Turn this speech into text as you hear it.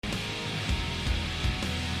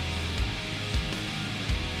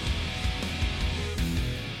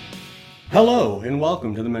Hello and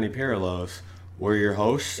welcome to the Many Parallels. We're your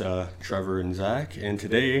hosts, Trevor and Zach, and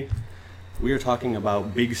today we are talking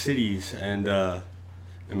about big cities. And you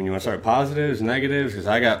want to start with positives, negatives? Because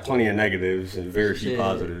I got plenty of negatives and very few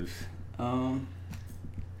positives.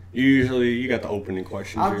 You got the opening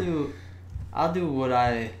questions. I'll do what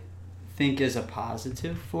I think is a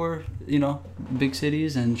positive for big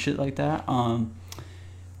cities and shit like that.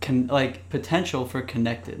 Potential for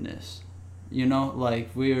connectedness.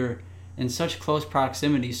 We're in such close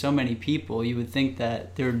proximity, so many people, you would think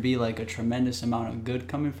that there would be like a tremendous amount of good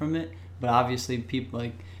coming from it, but obviously people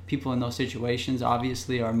in those situations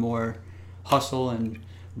obviously are more hustle and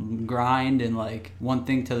grind and like one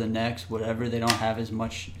thing to the next, whatever. They don't have as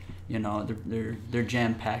much, they're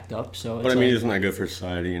jam packed up. So it's isn't that good for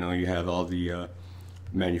society? You have all the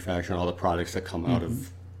manufacturing, all the products that come out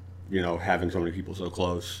of having so many people so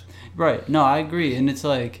close. Right. No, I agree. And it's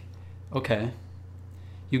like, okay,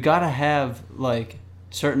 you gotta have like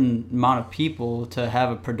certain amount of people to have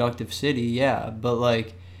a productive city, yeah. But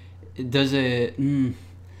like, does it?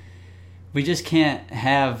 We just can't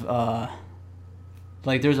have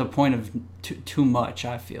there's a point of too much.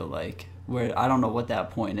 I feel like where I don't know what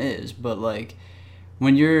that point is, but like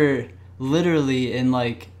when you're literally in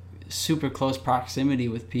like super close proximity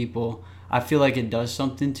with people, I feel like it does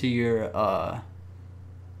something to your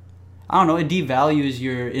I don't know, it devalues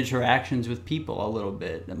your interactions with people a little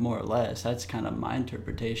bit, more or less. That's kind of my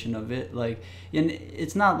interpretation of it. Like, and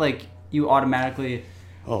it's not like you automatically...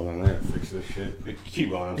 Hold on, I gotta fix this shit. Keep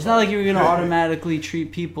going. It's not like you're going to automatically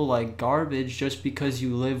treat people like garbage just because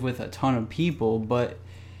you live with a ton of people. But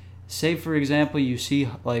say, for example, you see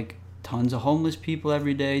like tons of homeless people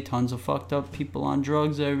every day, tons of fucked up people on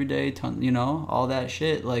drugs every day, all that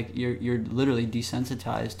shit. Like, you're literally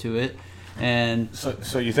desensitized to it. And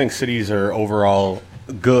so you think cities are overall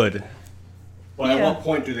good? Well, yeah. At what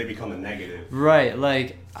point do they become a negative? Right,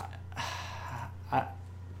 like,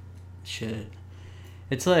 shit.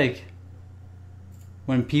 It's like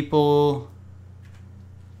when people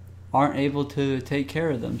aren't able to take care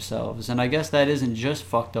of themselves, and I guess that isn't just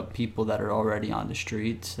fucked up people that are already on the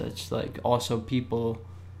streets. That's like also people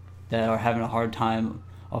that are having a hard time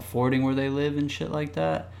affording where they live and shit like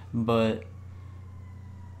that. But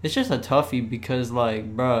it's just a toughie because,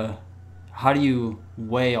 like, bruh, how do you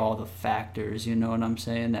weigh all the factors, you know what I'm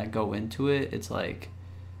saying, that go into it? It's like,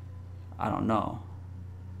 I don't know.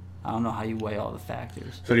 I don't know how you weigh all the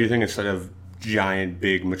factors. So do you think instead of giant,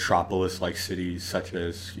 big metropolis-like cities such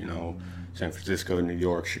as, San Francisco, New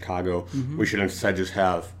York, Chicago, we should instead just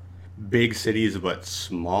have big cities but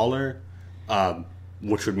smaller,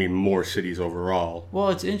 which would mean more cities overall? Well,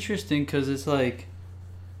 it's interesting because it's like,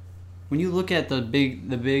 when you look at the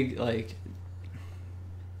big, like,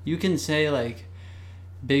 you can say, like,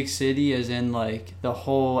 big city as in, like, the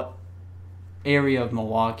whole area of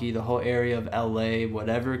Milwaukee, the whole area of LA,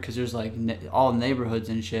 whatever, because there's, like, all neighborhoods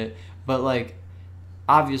and shit. But, like,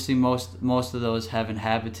 obviously most of those have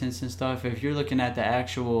inhabitants and stuff. If you're looking at the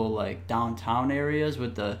actual, like, downtown areas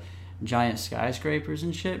with the giant skyscrapers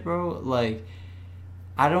and shit, bro, like,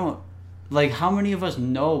 I don't... Like, how many of us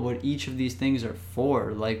know what each of these things are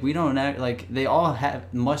for? Like, we don't act like they all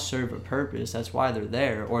must serve a purpose. That's why they're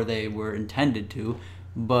there, or they were intended to.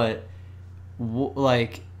 But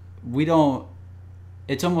we don't.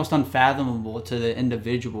 It's almost unfathomable to the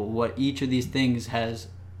individual what each of these things has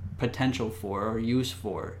potential for or use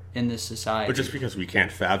for in this society. But just because we can't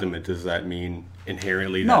fathom it, does that mean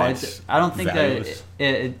inherently no, that it's I don't think valueless?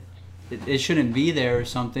 that it shouldn't be there or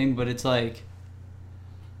something. But it's like,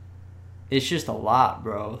 it's just a lot,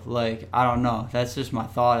 bro. Like, I don't know. That's just my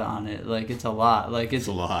thought on it. Like, it's a lot. Like, it's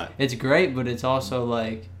a lot. It's great, but it's also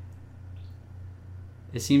like,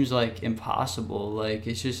 it seems like impossible. Like,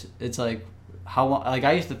 it's like, how long? Like,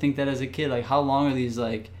 I used to think that as a kid. Like, how long are these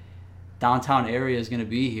like downtown areas gonna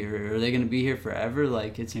be here? Are they gonna be here forever?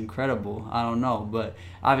 Like, it's incredible. I don't know, but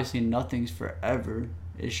obviously nothing's forever.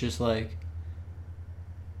 It's just like,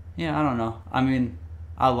 yeah, I don't know. I mean,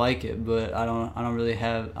 I like it, but I don't really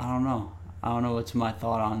have. I don't know. I don't know what's my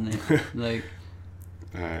thought on it. Like,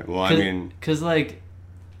 all right. Well, I mean, because like,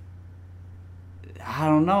 I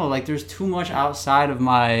don't know. Like, there's too much outside of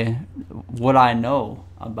what I know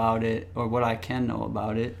about it or what I can know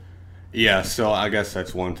about it. Yeah. So I guess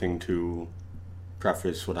that's one thing to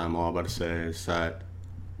preface what I'm all about to say is that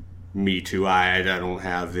me too. I don't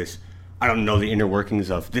have this. I don't know the inner workings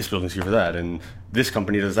of this building's here for that, and this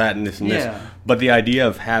company does that, and this and this. But the idea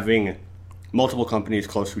of having multiple companies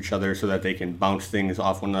close to each other so that they can bounce things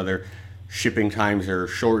off one another, shipping times are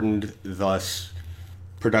shortened, thus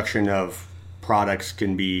production of products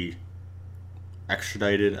can be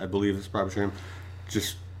extradited, I believe is the proper term.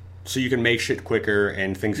 Just so you can make shit quicker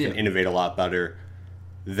and things can innovate a lot better.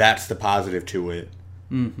 That's the positive to it.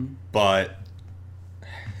 Mm-hmm. But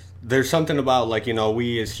there's something about, like, you know,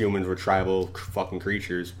 we as humans, we're tribal fucking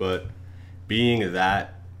creatures, but being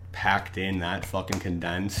that packed in, that fucking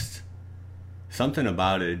condensed, something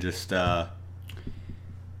about it just,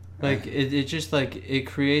 like, it just, like, it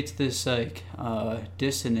creates this, like,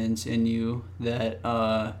 dissonance in you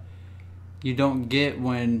that, you don't get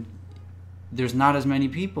when there's not as many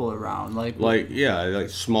people around. Like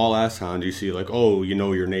small ass towns, you see, like, oh, you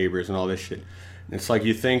know your neighbors and all this shit. And it's like,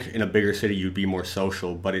 you think in a bigger city you'd be more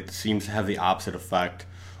social, but it seems to have the opposite effect,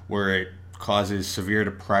 where it causes severe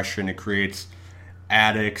depression. It creates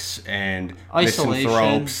addicts and isolation,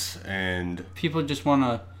 misanthropes, and people just want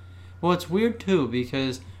to. Well, it's weird too,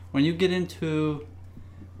 because when you get into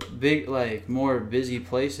big, like, more busy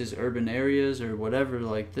places, urban areas or whatever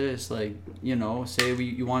like this, like, you know, say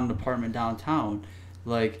you want an apartment downtown,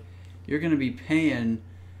 like, you're gonna be paying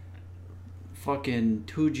fucking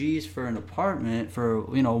 2 G's for an apartment,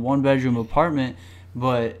 for, you know, 1-bedroom apartment,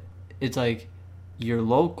 but it's like you're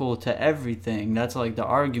local to everything. That's like the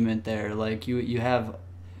argument there. Like, you have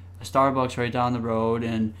a Starbucks right down the road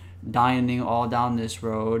and dining all down this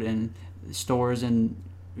road and stores and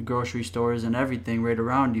grocery stores and everything right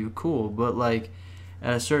around you. Cool. But, like,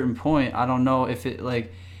 at a certain point, I don't know if it,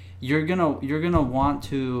 like, you're gonna want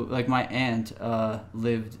to, like, my aunt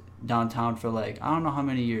lived downtown for, like, I don't know how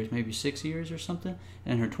many years, maybe 6 years or something,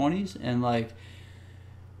 in her 20s, and, like,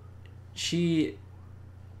 she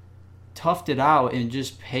toughed it out and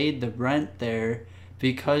just paid the rent there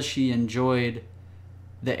because she enjoyed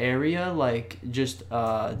the area, like, just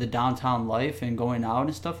the downtown life and going out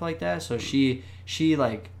and stuff like that. So she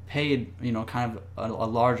like paid, you know, kind of a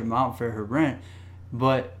large amount for her rent,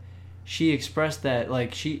 but she expressed that,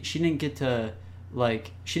 like, she didn't get to,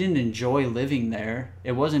 like, she didn't enjoy living there.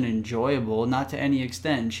 It wasn't enjoyable, not to any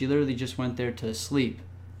extent. She literally just went there to sleep.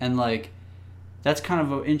 And, like, that's kind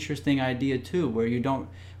of an interesting idea too, where you don't,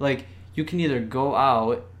 like, you can either go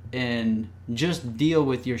out and just deal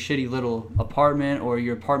with your shitty little apartment, or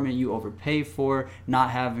your apartment you overpay for, not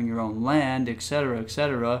having your own land,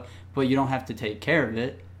 etc., but you don't have to take care of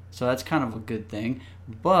it. So that's kind of a good thing.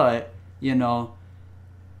 But, you know,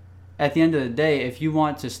 at the end of the day, if you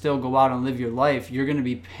want to still go out and live your life, you're going to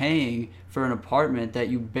be paying for an apartment that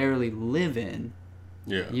you barely live in.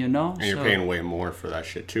 Yeah. You know? And you're paying way more for that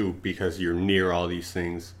shit too, because you're near all these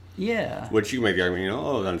things. Yeah. Which you make the argument, you know,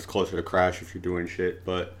 oh, then it's closer to crash if you're doing shit.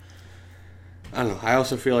 But I don't know. I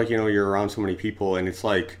also feel like, you know, you're around so many people, and it's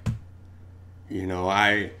like, you know,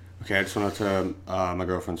 I just went out to my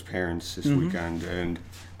girlfriend's parents this weekend, and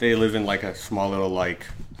they live in, like, a small little, like,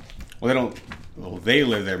 they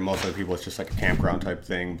live there. Most of the people, it's just like a campground type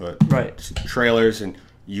thing, but right, trailers, and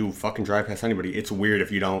you fucking drive past anybody. It's weird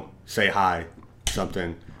if you don't say hi,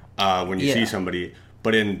 something, when you see somebody.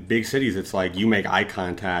 But in big cities, it's like you make eye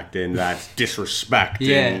contact, and that's disrespect.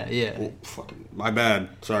 Yeah. Oh, fucking, my bad.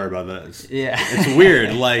 Sorry about that. It's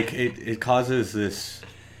weird. Like, it causes this.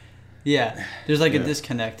 Yeah, there's like a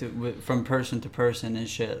disconnect from person to person and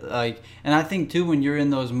shit. Like, and I think too, when you're in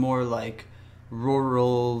those more, like,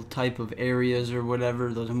 rural type of areas or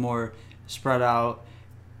whatever, those more spread out,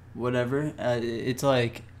 whatever, it's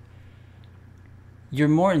like you're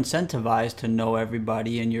more incentivized to know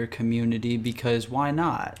everybody in your community, because why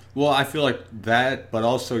not? Well, I feel like that, but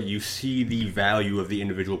also you see the value of the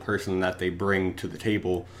individual person that they bring to the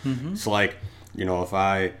table. Mm-hmm. So, like, you know, if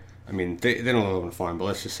I mean, they don't live on a farm, but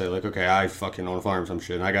let's just say, like, okay, I fucking own a farm or some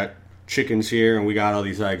shit, and I got chickens here, and we got all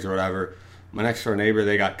these eggs or whatever. My next door neighbor,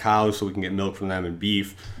 they got cows, so we can get milk from them and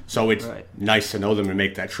beef. So it's nice to know them and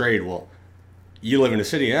make that trade. Well, you live in a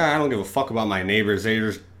city, I don't give a fuck about my neighbors.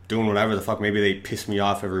 They're just doing whatever the fuck. Maybe they piss me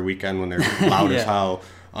off every weekend when they're loud as hell.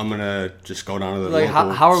 I'm gonna just go down to the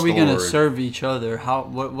local how are we store gonna serve each other?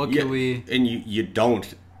 What can we? And you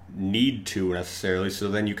don't need to necessarily. So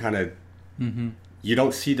then you kind of you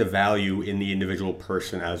don't see the value in the individual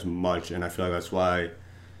person as much, and I feel like that's why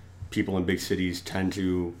people in big cities tend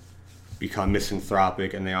to become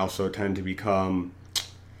misanthropic, and they also tend to become,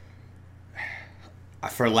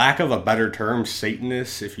 for lack of a better term,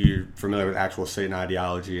 Satanists, if you're familiar with actual Satan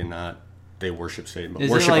ideology, and not they worship Satan, but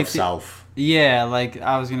worship of self. Yeah, like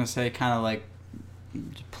I was going to say, kind of like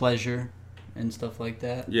pleasure and stuff like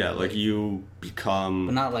that. Yeah, like you become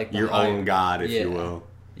but not like your own God, if you will.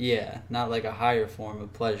 Yeah, not like a higher form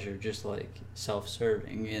of pleasure, just like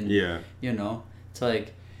self-serving. And, you know, it's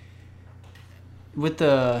like, with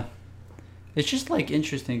the... It's just, like,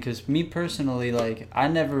 interesting, because me personally, like, I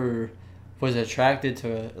never was attracted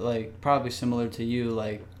to, like, probably similar to you,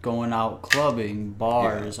 like, going out clubbing,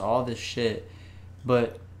 bars, all this shit.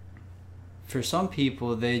 But for some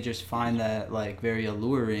people, they just find that like very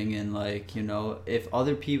alluring, and like, you know, if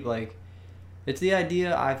other people like, it's the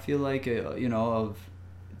idea, I feel like, you know, of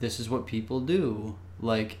this is what people do.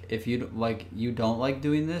 Like, if you don't like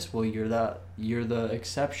doing this, well, you're the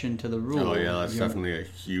exception to the rule. Oh yeah, that's definitely a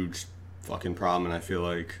huge fucking problem, and I feel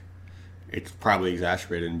like it's probably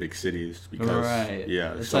exacerbated in big cities because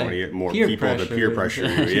yeah, there's so like many more people to peer pressure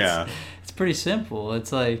you. Yeah, it's pretty simple.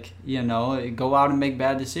 It's like, you know, go out and make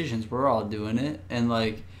bad decisions. We're all doing it, and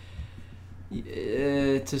like,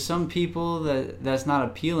 to some people that's not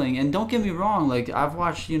appealing. And don't get me wrong, like, I've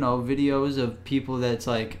watched, you know, videos of people that's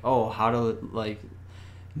like, oh, how to like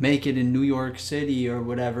make it in New York City or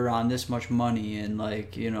whatever on this much money, and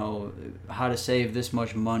like, you know, how to save this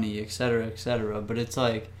much money, etc., etc. But it's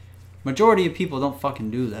like, majority of people don't fucking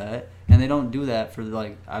do that, and they don't do that for,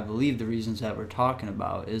 like, I believe the reasons that we're talking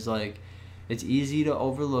about is like, it's easy to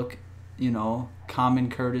overlook, you know, common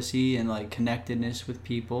courtesy and like connectedness with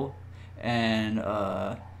people, and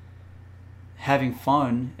having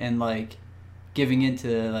fun, and like giving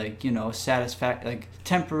into, like, you know, like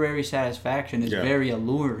temporary satisfaction is very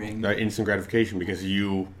alluring. That instant gratification, because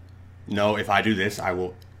you know, if I do this, I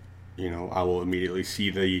will immediately see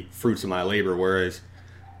the fruits of my labor. Whereas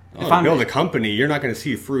if I build a company, you're not going to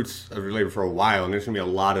see the fruits of your labor for a while, and there's going to be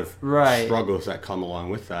a lot of struggles that come along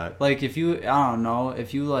with that. Like, if you, I don't know,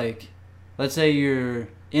 if you like, let's say you're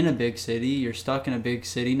in a big city, you're stuck in a big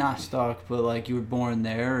city, not stuck, but like you were born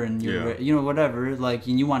there, and you're, you know, whatever, like,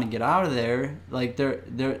 and you want to get out of there, like,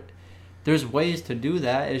 there's ways to do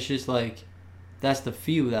that. It's just like, that's the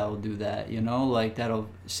few that will do that, you know, like, that'll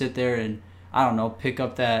sit there and, I don't know, pick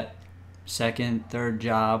up that second, third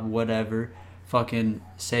job, whatever, fucking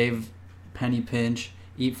save penny pinch,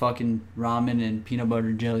 eat fucking ramen and peanut butter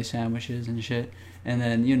and jelly sandwiches and shit, and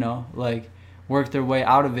then, you know, like, work their way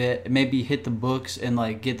out of it, maybe hit the books and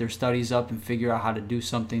like get their studies up and figure out how to do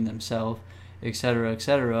something themselves, etc.,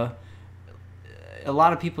 etc. A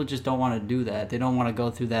lot of people just don't want to do that. They don't want to go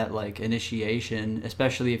through that like initiation,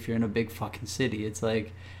 especially if you're in a big fucking city. It's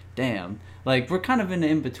like, damn, like, we're kind of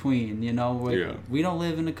in between, you know. We don't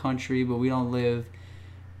live in the country, but we don't live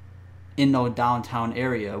in no downtown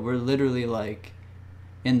area. We're literally like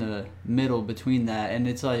in the middle between that, and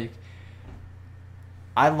it's like,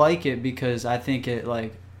 I like it because I think it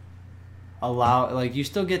like like, you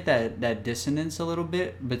still get that dissonance a little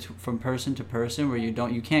bit from person to person, where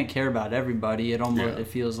you can't care about everybody. It almost it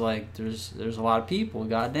feels like there's a lot of people,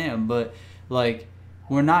 goddamn, but like,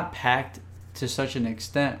 we're not packed to such an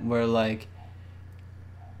extent where, like,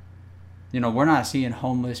 you know, we're not seeing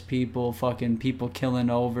homeless people, fucking people killing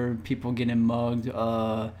over, people getting mugged,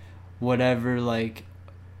 whatever, like,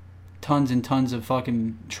 tons and tons of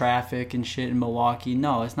fucking traffic and shit in Milwaukee.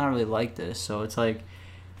 No, it's not really like this. So it's like,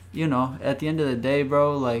 you know, at the end of the day,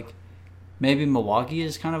 bro, like, maybe Milwaukee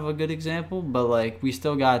is kind of a good example, but like, we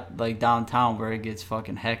still got like downtown where it gets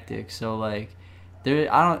fucking hectic. So like,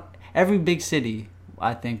 every big city,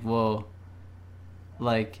 I think, will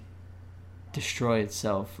like destroy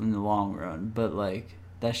itself in the long run, but like,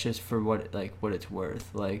 that's just for what it's worth.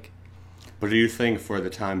 Like, but do you think for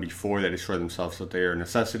the time before they destroy themselves that they are a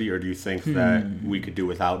necessity, or do you think that we could do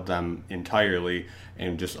without them entirely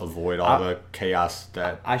and just avoid all the chaos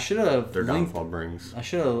that their downfall brings? I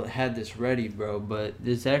should have had this ready, bro, but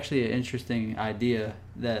it's actually an interesting idea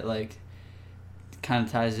that like kind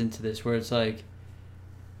of ties into this, where it's like,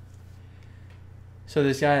 so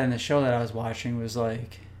this guy in the show that I was watching was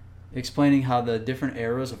like explaining how the different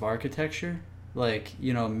eras of architecture, like,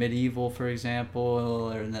 you know, medieval, for example,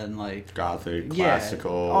 and then like Gothic,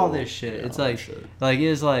 classical, all this shit. It's like,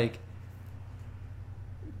 it's like,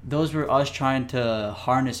 those were us trying to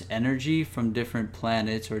harness energy from different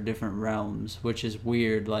planets or different realms, which is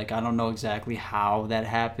weird. Like, I don't know exactly how that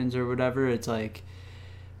happens or whatever. It's like,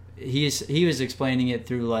 he was explaining it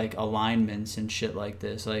through like alignments and shit like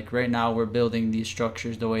this. Like, right now we're building these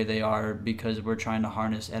structures the way they are because we're trying to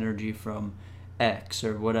harness energy from X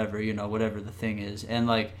or whatever, you know, whatever the thing is. And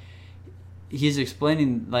like, he's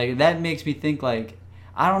explaining, like, that makes me think, like,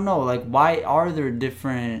 I don't know, like, why are there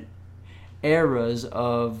different eras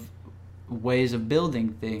of ways of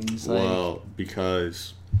building things? Like, well,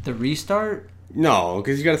 because the restart? No,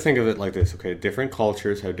 because you got to think of it like this. Okay, different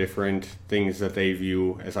cultures have different things that they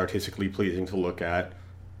view as artistically pleasing to look at.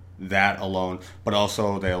 That alone, but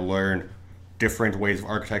also they'll learn different ways of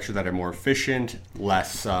architecture that are more efficient,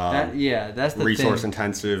 less that's the resource thing.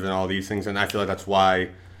 Intensive, and all these things. And I feel like that's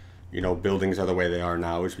why, you know, buildings are the way they are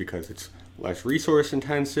now, is because it's less resource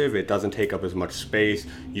intensive. It doesn't take up as much space.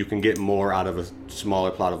 You can get more out of a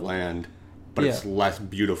smaller plot of land, but it's less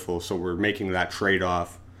beautiful. So we're making that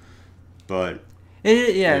trade-off. But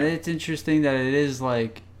Yeah, it's interesting that it is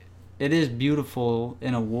like, it is beautiful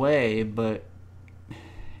in a way, but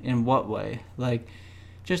in what way? Like,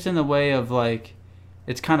 just in the way of like,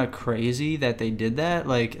 it's kind of crazy that they did that.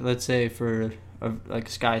 Like, let's say for like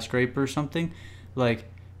a skyscraper or something, like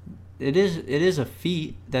it is a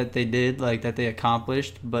feat that they did, like that they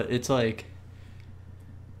accomplished, but it's like,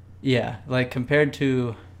 yeah, like compared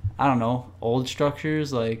to, I don't know, old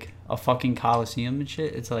structures like a fucking Coliseum and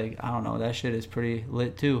shit, it's like, I don't know, that shit is pretty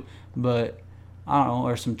lit too. But I don't know,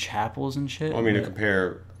 or some chapels and shit. Well, I mean, to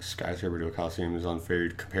compare skyscraper to a Coliseum is unfair.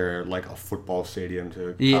 To compare like a football stadium to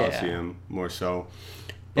a Coliseum, more so.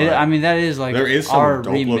 I mean, that is like, there is our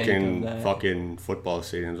some dope looking that. fucking football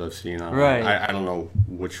stadiums I've seen. Right. I don't know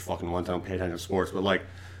which fucking ones. I don't pay attention to sports, but like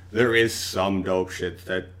there is some dope shit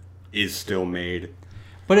that is still made.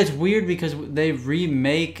 But it's weird because they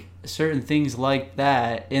remake certain things like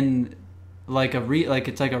that in like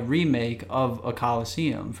it's like a remake of a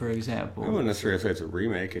Coliseum, for example. I wouldn't necessarily say it's a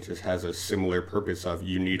remake. It just has a similar purpose of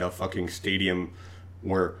you need a fucking stadium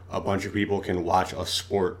where a bunch of people can watch a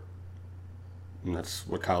sport. And that's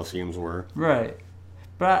what Coliseums were. Right.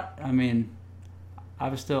 But, I mean, I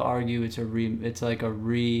would still argue it's like a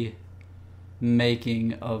remaking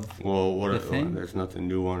of the thing. There's nothing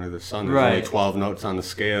new under the sun. There's right. only 12 notes on the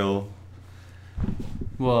scale.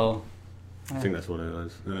 Well, I think that's what it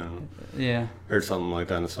is. Yeah. Heard something like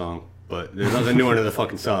that in a song. But there's nothing new under the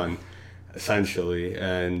fucking sun, essentially.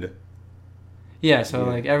 And yeah, so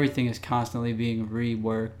like everything is constantly being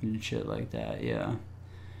reworked and shit like that, yeah.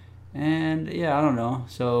 And yeah, I don't know.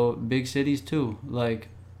 So big cities too, like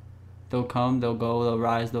they'll come, they'll go, they'll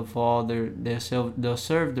rise, they'll fall. They'll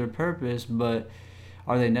serve their purpose, but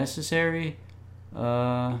are they necessary?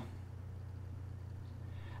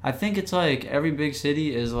 I think it's like every big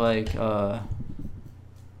city is like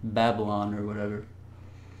Babylon or whatever,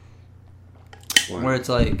 where it's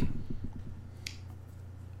like,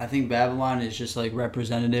 I think Babylon is just like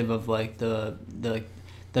representative of like the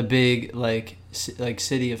big like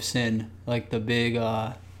city of sin, like the big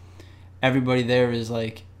everybody there is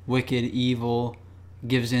like wicked, evil,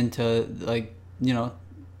 gives into like, you know,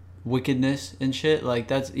 wickedness and shit. Like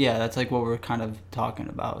that's like what we're kind of talking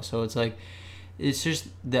about. So it's like, it's just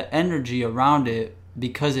the energy around it,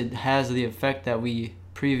 because it has the effect that we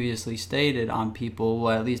previously stated on people.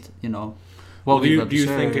 Well, at least, you know, do you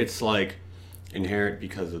think it's like inherent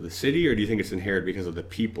because of the city, or do you think it's inherent because of the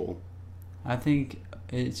people? I think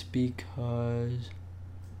it's because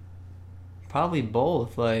probably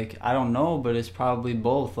both. Like, I don't know, but it's probably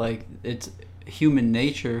both. Like, it's human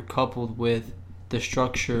nature coupled with the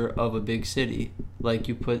structure of a big city. Like,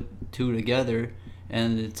 you put two together,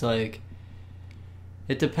 and it's like,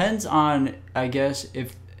 it depends on, I guess,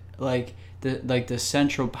 if like the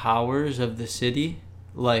central powers of the city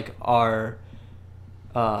like are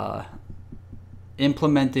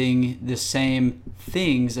implementing the same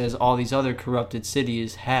things as all these other corrupted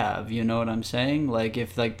cities have, you know what I'm saying? Like,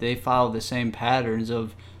 if like they follow the same patterns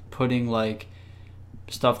of putting like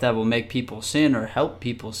stuff that will make people sin or help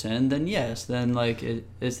people sin, then yes, then like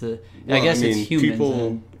it's the, well, I guess, I mean, it's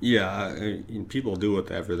humans. People do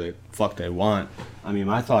whatever the fuck they want. I mean,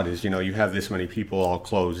 my thought is, you know, you have this many people all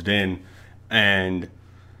closed in, and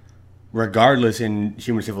regardless, in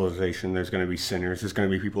human civilization, there's going to be sinners. There's going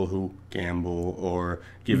to be people who gamble or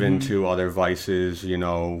give in to other vices, you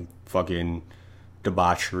know, fucking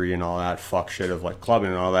debauchery and all that fuck shit of like clubbing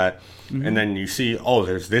and all that. And then you see, oh,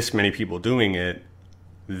 there's this many people doing it.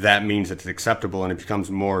 That means that it's acceptable, and it becomes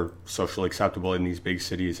more socially acceptable in these big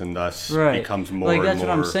cities, and thus becomes more like, that's and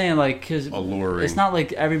what more I'm saying, like, because alluring. It's not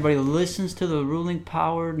like everybody listens to the ruling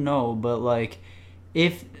power, no, but like,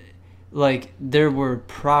 if like there were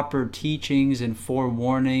proper teachings and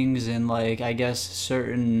forewarnings and like, I guess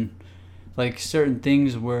certain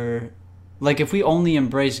things were like, if we only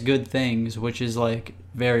embrace good things, which is like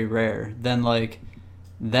very rare, then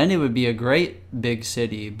it would be a great big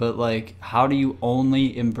city. But like, how do you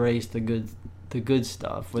only embrace the good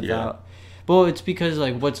stuff without? Well, it's because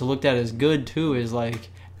like what's looked at as good too is like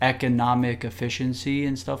economic efficiency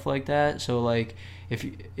and stuff like that. So like,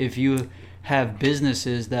 if you have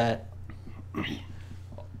businesses that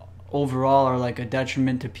overall are like a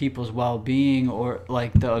detriment to people's well-being, or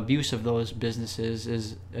like the abuse of those businesses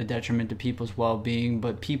is a detriment to people's well-being,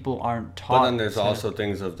 but people aren't taught. But then there's also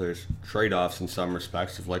things of there's trade-offs in some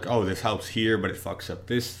respects of like, oh, this helps here, but it fucks up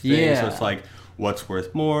this thing. So it's like, what's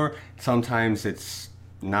worth more? Sometimes it's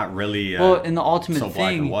not really and the ultimate so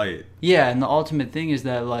black and white. Yeah, and the ultimate thing is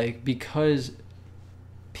that like, because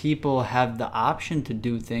people have the option to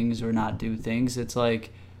do things or not do things, it's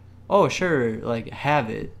like, oh sure, like have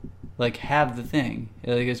it. like have the thing.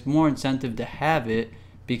 Like it's more incentive to have it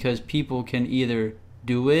because people can either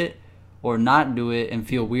do it or not do it and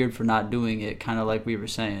feel weird for not doing it, kind of like we were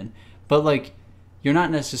saying. But like you're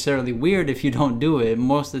not necessarily weird if you don't do it.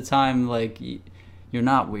 Most of the time, like you're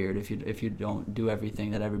not weird if you don't do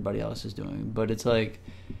everything that everybody else is doing. But it's like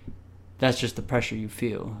that's just the pressure you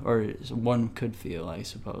feel, or one could feel, I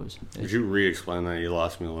suppose. Could you re-explain that? You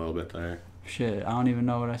lost me a little bit there. Shit, I don't even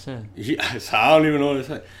know what I said. Yes, I don't even know what I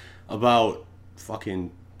said. About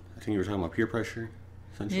fucking, I think you were talking about peer pressure,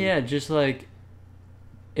 essentially. Yeah, just like,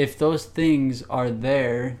 if those things are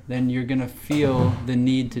there, then you're going to feel the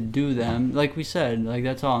need to do them. Like we said, like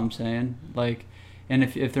that's all I'm saying. Like, and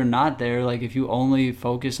if they're not there, like if you only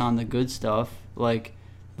focus on the good stuff, like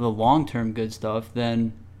the long-term good stuff,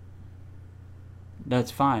 then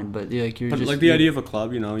that's fine. But like the idea of a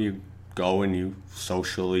club, you go and you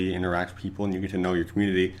socially interact with people and you get to know your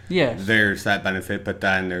community. Yes. There's that benefit, but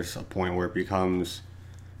then there's a point where it becomes,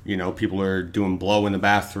 people are doing blow in the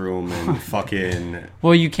bathroom and fucking.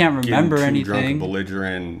 Well, you can't remember anything. Drunk and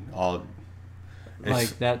belligerent, all.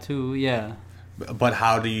 Like that too, yeah. But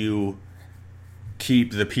how do you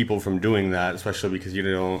keep the people from doing that, especially because you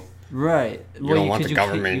don't. Right. You don't want the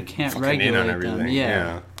government you can't fucking regulate in on everything. them.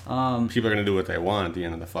 Yeah. People are going to do what they want at the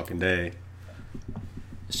end of the fucking day.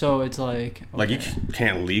 So it's like... Okay. Like, you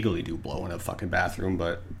can't legally do blow in a fucking bathroom,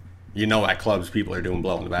 but at clubs, people are doing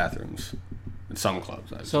blow in the bathrooms. In some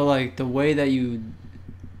clubs. So, like, the way that you,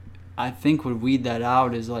 I think, would weed that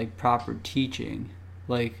out is, like, proper teaching.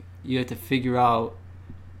 Like, you have to figure out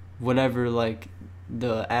whatever, like,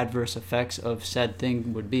 the adverse effects of said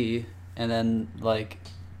thing would be, and then, like,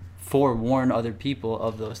 forewarn other people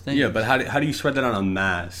of those things. Yeah, but how do you spread that on a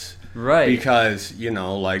mass? Right. Because,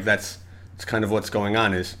 like, that's kind of what's going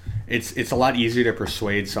on. Is it's a lot easier to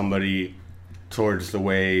persuade somebody towards the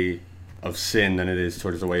way of sin than it is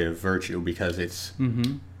towards the way of virtue, because it's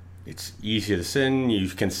easier to sin. You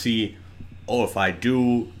can see, if I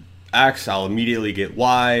do X, I'll immediately get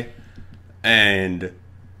Y, and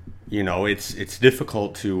it's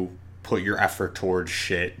difficult to put your effort towards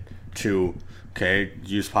shit.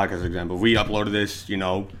 Use podcast as an example. If we uploaded this, we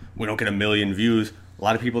don't get 1 million views. A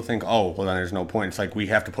lot of people think, then there's no point. It's like we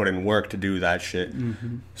have to put in work to do that shit.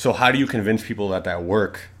 Mm-hmm. So how do you convince people that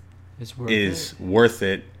work is worth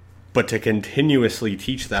it, but to continuously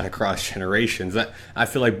teach that across generations? I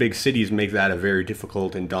feel like big cities make that a very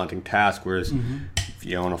difficult and daunting task, whereas if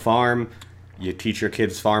you own a farm, you teach your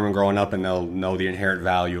kids farming growing up, and they'll know the inherent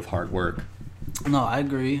value of hard work. No, I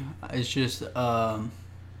agree. It's just...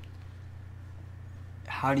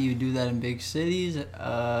 how do you do that in big cities?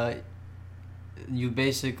 You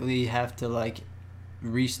basically have to like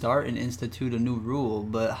restart and institute a new rule,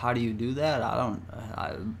 but how do you do that?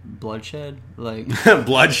 Bloodshed, like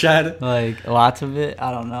bloodshed, like lots of it.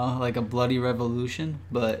 I don't know, like a bloody revolution.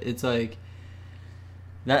 But it's like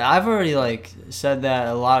that. I've already like said that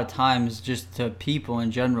a lot of times, just to people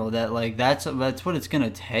in general, that like that's what it's gonna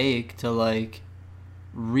take to like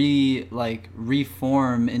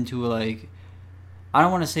reform into like. I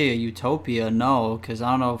don't want to say a utopia, no, because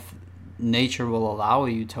I don't know if nature will allow a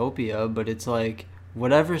utopia, but it's like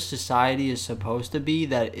whatever society is supposed to be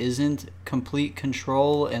that isn't complete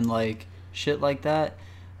control and like shit like that,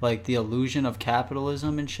 like the illusion of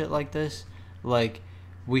capitalism and shit like this, like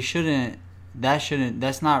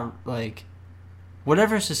that's not like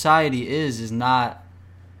whatever society is not,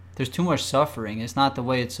 there's too much suffering. It's not the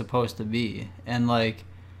way it's supposed to be. And like,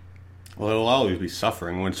 well, it'll always be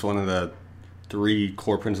suffering when it's one of the 3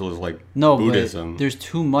 core principles like no, Buddhism. But there's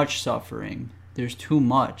too much suffering. There's too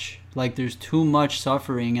much. Like there's too much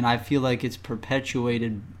suffering, and I feel like it's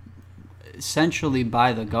perpetuated essentially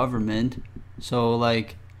by the government. So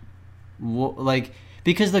like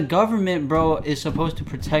because the government, bro, is supposed to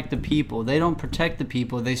protect the people. They don't protect the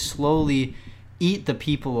people. They slowly eat the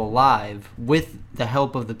people alive with the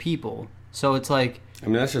help of the people. So it's like, I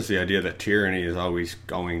mean, that's just the idea that tyranny is always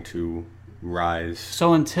going to rise.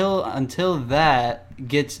 So until that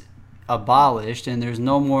gets abolished and there's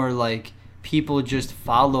no more like people just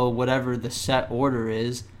follow whatever the set order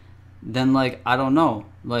is, then like I don't know,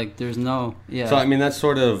 like there's no So I mean, that's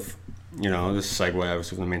sort of this segue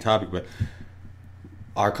obviously from the main topic, but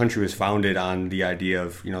our country was founded on the idea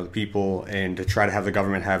of the people, and to try to have the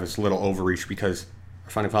government have as little overreach, because our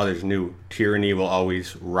founding fathers knew tyranny will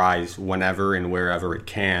always rise whenever and wherever it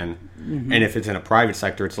can. Mm-hmm. And if it's in a private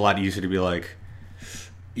sector, it's a lot easier to be like,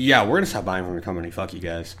 yeah, we're going to stop buying from your company. Fuck you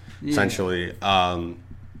guys, essentially.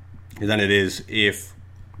 Than it is if,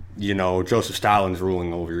 Joseph Stalin's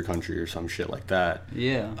ruling over your country or some shit like that.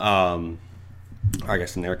 Yeah. I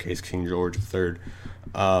guess in their case, King George III.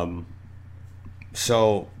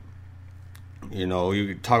 So You know,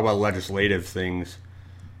 you talk about legislative things,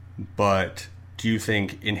 but do you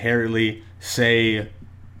think inherently, say,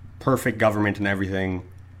 perfect government and everything,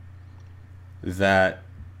 that,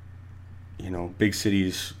 you know, big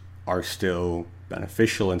cities are still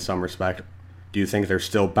beneficial in some respect? Do you think they're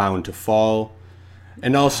still bound to fall?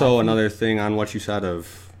 And also another thing on what you said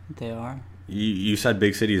of, They are. you said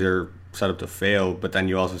big cities are set up to fail, but then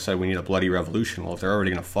you also said we need a bloody revolution. Well, if they're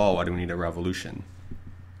already going to fall, why do we need a revolution?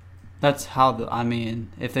 That's how I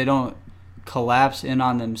mean, if they don't collapse in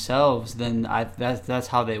on themselves, then that's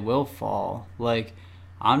how they will fall. Like,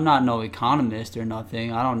 I'm not no economist or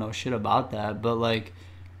nothing. I don't know shit about that, but like,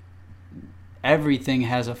 everything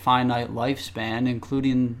has a finite lifespan,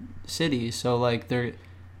 including cities. So like, they'll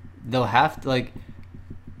have to like.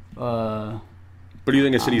 But do you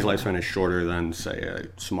think a city's lifespan is shorter than, say, a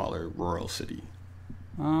smaller rural city?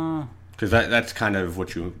 Because that's kind of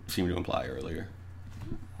what you seemed to imply earlier.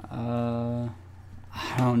 I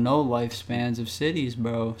don't know lifespans of cities,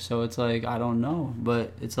 bro. So it's like, I don't know.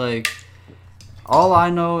 But it's like, all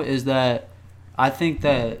I know is that I think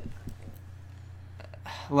that,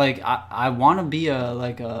 like, I want to be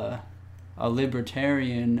a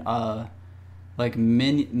libertarian, like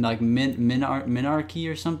minarchy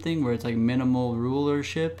or something, where it's like minimal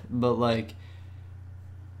rulership, but like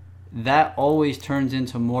that always turns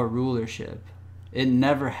into more rulership. It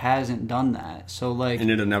never hasn't done that. So like, and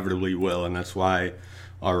it inevitably will, and that's why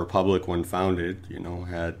our republic, when founded, you know,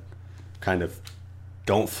 had kind of,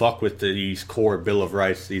 don't fuck with these core Bill of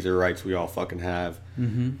Rights. These are rights we all fucking have.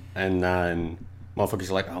 Mm-hmm. And then motherfuckers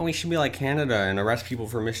are like, oh, we should be like Canada and arrest people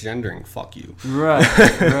for misgendering. Fuck you.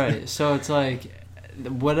 Right, right. So it's like,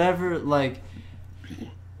 whatever, like,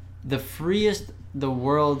 the freest the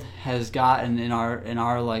world has gotten in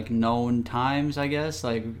our like known times, I guess,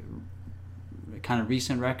 like kind of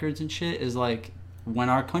recent records and shit, is like when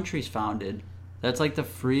our country's founded. That's like the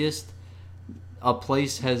freest a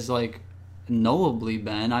place has like knowably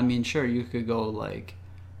been. I mean, sure, you could go like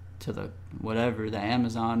to the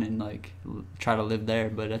Amazon and like try to live there,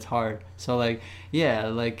 but it's hard. So like, yeah,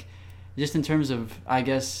 like just in terms of, I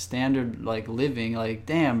guess, standard like living, like,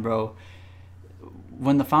 damn, bro,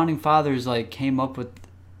 when the founding fathers like came up with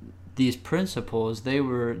these principles, they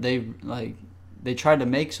tried to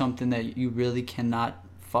make something that you really cannot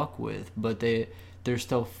fuck with, but they're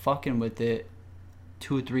still fucking with it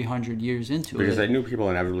 200-300 years into because it. they knew people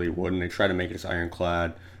inevitably would, and they tried to make it as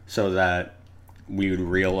ironclad so that we would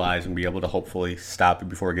realize and be able to hopefully stop it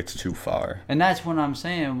before it gets too far. And that's what I'm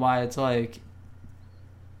saying, why it's like,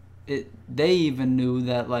 they even knew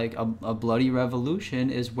that like a bloody revolution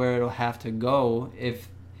is where it'll have to go if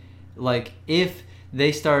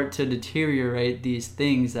they start to deteriorate these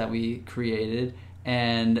things that we created,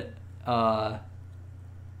 and they're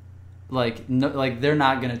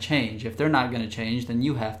not going to change. If they're not going to change, then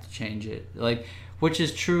you have to change it. Like, which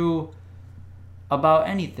is true about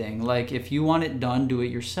anything. Like, if you want it done, do it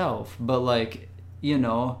yourself. But like, you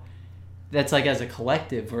know, that's like, as a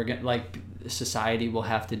collective, we're gonna, like, society will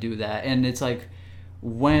have to do that. And it's like,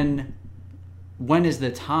 when is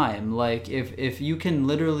the time? Like, if you can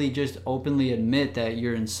literally just openly admit that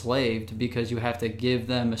you're enslaved because you have to give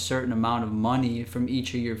them a certain amount of money from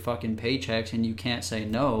each of your fucking paychecks and you can't say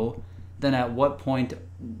no, then at what point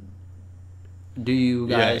do you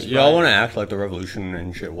guys... Yeah, y'all want to act like the revolution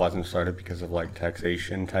and shit wasn't started because of like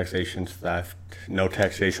taxation, theft, no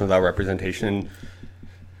taxation without representation.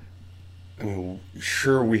 I mean,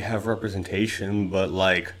 sure, we have representation, but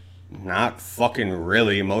like, not fucking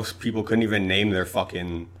really. Most people couldn't even name their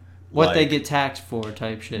fucking... What they get taxed for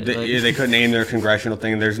type shit. They couldn't name their congressional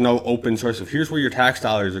thing. There's no open source of, here's where your tax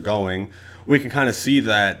dollars are going. We can kind of see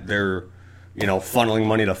that they're, you know, funneling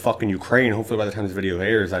money to fucking Ukraine. Hopefully by the time this video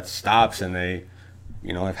airs, that stops and they,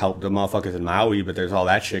 you know, have helped the motherfuckers in Maui, but there's all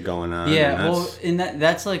that shit going on. Yeah, and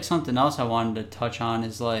that's like something else I wanted to touch on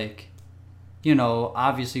is like, you know,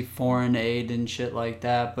 obviously foreign aid and shit like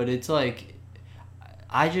that, but it's like,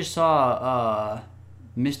 I just saw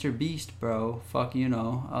Mr. Beast, bro,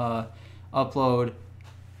 upload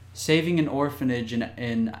saving an orphanage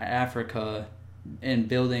in Africa and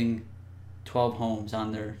building 12 homes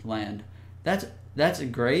on their land. That's a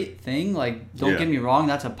great thing. Like, don't get me wrong,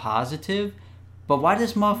 that's a positive. But why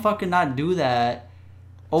does motherfucker not do that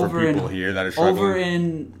over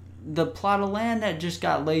in the plot of land that just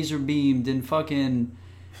got laser beamed and fucking,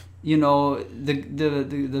 you know,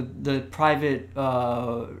 the private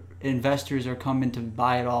investors are coming to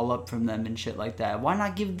buy it all up from them and shit like that? Why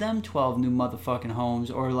not give them 12 new motherfucking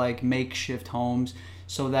homes, or like makeshift homes,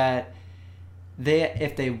 so that they,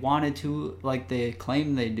 if they wanted to, like they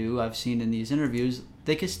claim they do, I've seen in these interviews,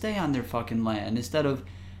 they could stay on their fucking land instead of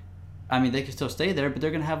I mean, they can still stay there, but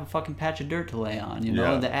they're gonna have a fucking patch of dirt to lay on, you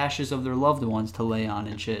know, Yeah. the ashes of their loved ones to lay on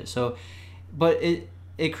and shit. So, but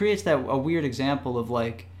it creates a weird example of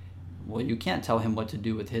like, well, you can't tell him what to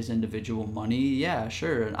do with his individual money. Yeah,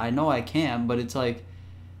 sure, I know I can, but it's like,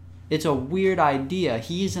 it's a weird idea.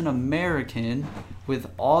 He's an American with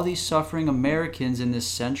all these suffering Americans in this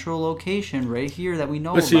central location right here that we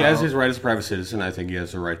know But see, about. as his right as a private citizen, I think he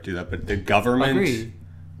has the right to do that. But the government, Agreed.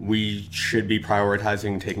 we should be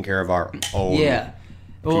prioritizing taking care of our own Yeah.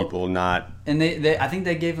 Well, people, not and they I think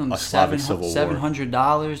they gave him A Slavic civil war.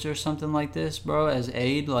 $700 or something like this, bro, as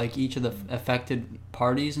aid, like each of the affected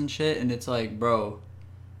parties and shit. And it's like, bro,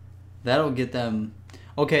 that'll get them.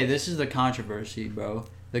 Okay, this is the controversy, bro.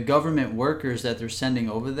 The government workers that they're sending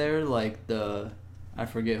over there, like I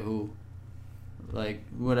forget who, like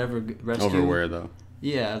whatever rescue. over where though.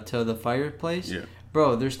 Yeah, to the fireplace. Yeah.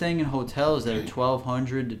 Bro, they're staying in hotels that are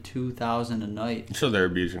 $1,200 to $2,000 a night. So they're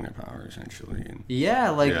abusing their power essentially. And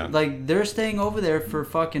Yeah, Yeah. like they're staying over there for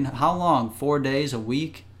fucking how long? 4 days a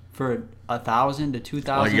week for $1,000 to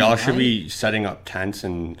 $2,000. like y'all a should night? be setting up tents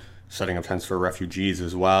for refugees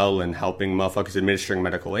as well, and helping motherfuckers administering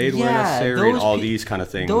medical aid where Yeah, necessary, and those all pe- these kind of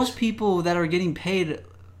things. Those people that are getting paid,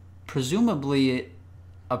 presumably,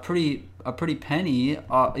 a pretty penny,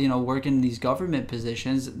 you know, working these government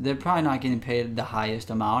positions, they're probably not getting paid the highest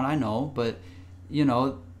amount. I know, but you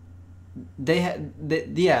know,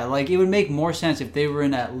 yeah, like it would make more sense if they were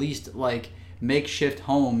in at least like makeshift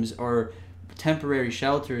homes or temporary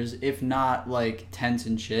shelters, if not like tents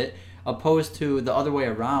and shit, opposed to the other way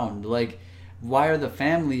around. Like, why are the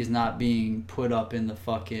families not being put up in the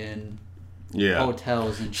fucking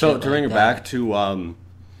hotels and shit? So to bring like it that? back to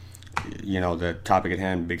the topic at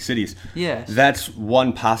hand, big cities. Yes. That's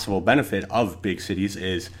one possible benefit of big cities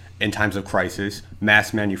is in times of crisis,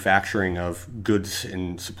 mass manufacturing of goods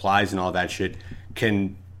and supplies and all that shit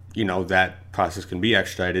can, that process can be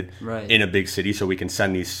expedited Right. in a big city, so we can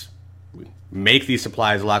make these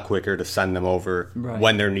supplies a lot quicker to send them over Right.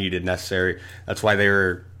 when they're needed, necessary. That's why they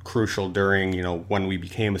were crucial during, when we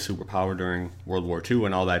became a superpower during World War II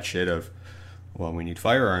and all that shit of, well, we need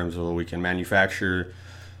firearms, well, we can manufacture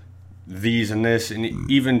these and this, and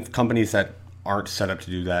even companies that aren't set up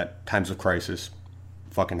to do that, times of crisis,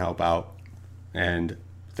 fucking help out. And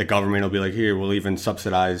the government will be like, here, we'll even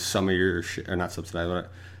subsidize some of your shit, or not subsidize,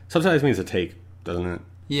 but subsidize means to take, doesn't it?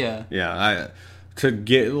 Yeah. Yeah,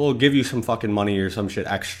 we'll give you some fucking money or some shit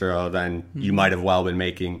extra than you might have well been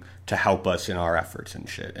making to help us in our efforts and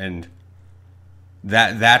shit. And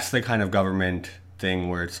that's the kind of government thing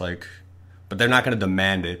where it's like, but they're not going to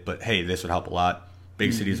demand it, but hey, this would help a lot.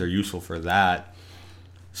 Big cities are useful for that.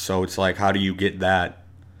 So it's like, how do you get that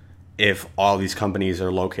if all these companies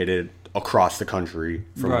are located across the country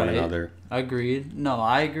from one another? Agreed. No,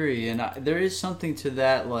 I agree, and there is something to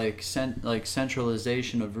that, like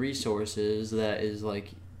centralization of resources that is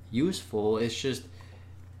like useful. It's just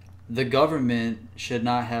the government should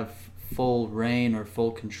not have full reign or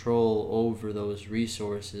full control over those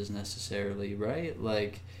resources necessarily, right?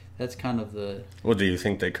 Like that's kind of the. Well, do you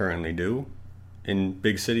think they currently do in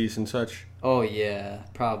big cities and such? Oh yeah,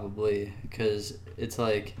 probably, because it's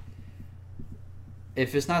like,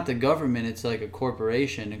 if it's not the government, it's like a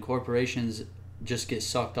corporation, and corporations just get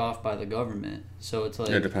sucked off by the government. So it's like,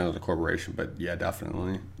 It depends on the corporation, but yeah,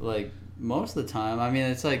 definitely. like most of the time, I mean,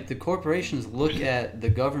 it's like the corporations look at the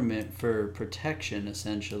government for protection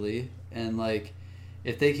essentially, and like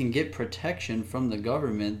if they can get protection from the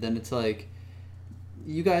government, then it's like,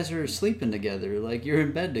 you guys are sleeping together, like you're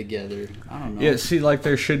in bed together. I don't know. Yeah, see, like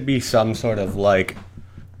there should be some sort of like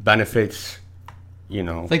benefits,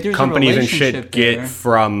 Like, there's a companies and shit relationship get there.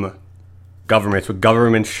 from governments, but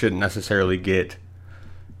governments shouldn't necessarily get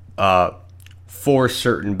for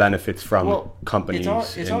certain benefits from companies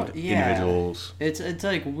and individuals. It's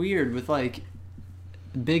like weird with like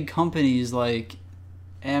big companies like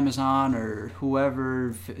Amazon or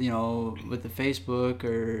whoever, with the Facebook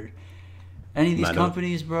or any of these Meta.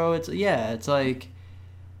 companies, bro. It's like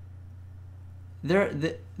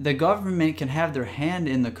the government can have their hand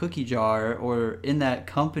in the cookie jar or in that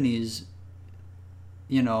company's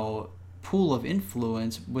pool of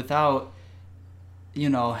influence without they're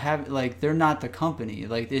not the company.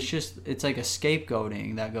 Like it's like a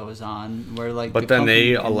scapegoating that goes on where like But then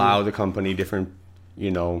they allow the company different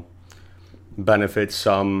benefits,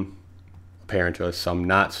 some apparent to us, some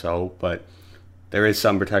not so, but there is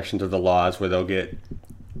some protection to the laws where they'll get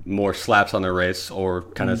more slaps on their wrists or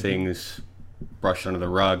kind of things brushed under the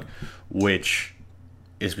rug, which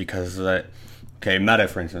is because of that. Okay, Meta,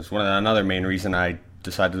 for instance, another main reason I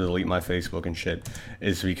decided to delete my Facebook and shit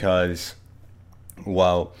is because,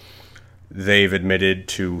 well, they've admitted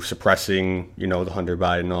to suppressing, the Hunter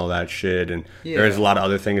Biden, all that shit, and Yeah. there's a lot of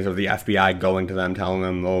other things of the FBI going to them, telling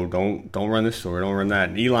them, "Oh, don't run this story, don't run that."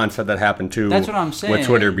 And Elon said that happened too. That's what I'm saying. With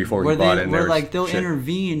Twitter before he bought it. Where like they'll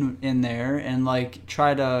intervene in there and like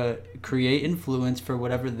try to create influence for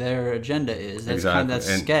whatever their agenda is. That's Exactly. that's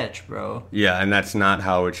sketch, bro. Yeah, and that's not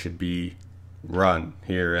how it should be run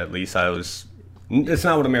here. At least it's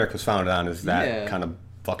not what America's founded on. Is that kind of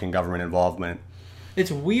fucking government involvement? It's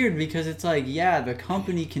weird because it's like, yeah, the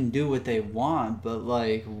company can do what they want, but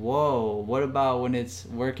like, whoa, what about when it's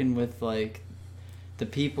working with like the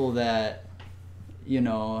people that,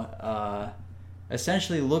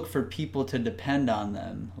 essentially look for people to depend on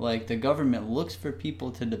them. Like the government looks for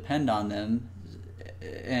people to depend on them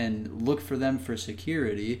and look for them for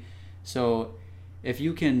security. So if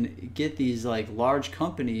you can get these like large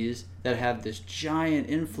companies that have this giant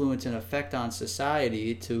influence and effect on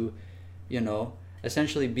society to,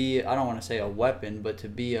 essentially be, I don't want to say a weapon, but to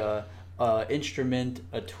be a instrument,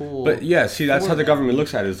 a tool. But yeah, see, that's how the government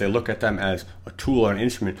looks at it, is they look at them as a tool or an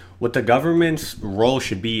instrument. What the government's role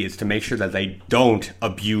should be is to make sure that they don't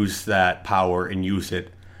abuse that power and use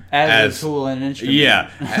it as a tool and an instrument.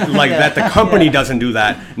 Yeah, like that the company doesn't do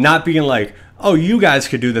that, not being like, oh, you guys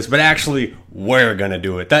could do this, but actually we're going to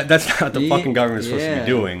do it. That's not what the fucking government's supposed to be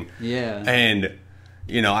doing. Yeah. And,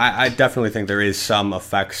 I definitely think there is some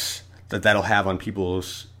effects that'll have on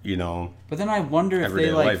people's, But then I wonder if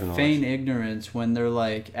they like life feign ignorance when they're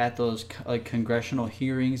like at those like congressional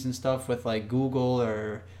hearings and stuff with like Google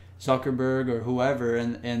or Zuckerberg or whoever,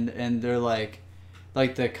 and they're like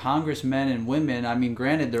the congressmen and women. I mean,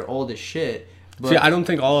 granted, they're old as shit. But see, I don't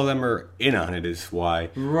think all of them are in on it. Is why,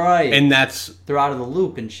 right? And they're out of the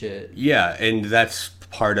loop and shit. Yeah, and that's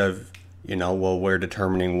part of we're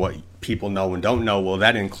determining what people know and don't know. Well,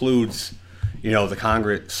 that includes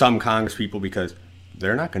some Congress people, because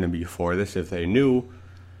they're not going to be for this if they knew.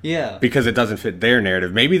 Yeah. Because it doesn't fit their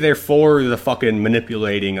narrative. Maybe they're for the fucking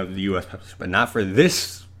manipulating of the U.S., but not for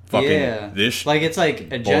this fucking this. Like it's like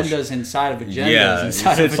agendas bullshit. Inside of agendas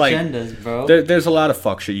inside of agendas, like, bro. There's a lot of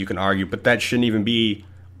fuck shit you can argue, but that shouldn't even be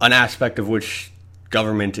an aspect of which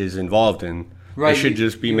government is involved in. Right. They should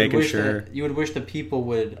just be making sure. You would wish the people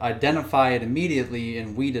would identify it immediately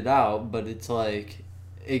and weed it out, but it's like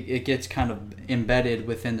it gets kind of embedded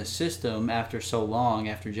within the system after so long,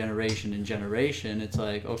 after generation and generation. It's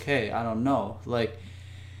like, okay, I don't know. Like,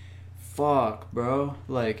 fuck, bro.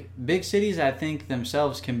 Like, big cities, I think,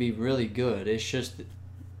 themselves can be really good. It's just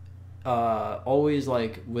always,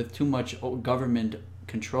 like, with too much government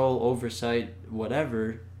control, oversight,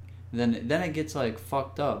 whatever, then it gets, like,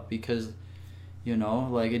 fucked up because,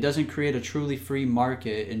 like, it doesn't create a truly free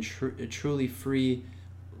market and a truly free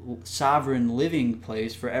sovereign living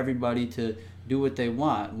place for everybody to do what they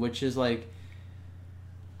want, which is like,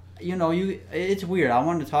 it's weird. I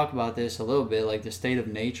wanted to talk about this a little bit, like the state of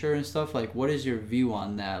nature and stuff. Like, what is your view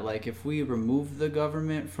on that? Like, if we remove the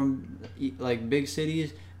government from like big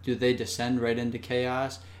cities, do they descend right into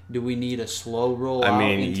chaos? Do we need a slow roll out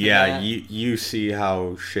into that? you see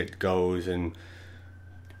how shit goes, and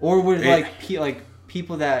or would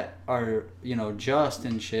people that are just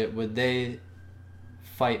and shit, would they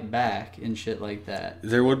fight back and shit like that?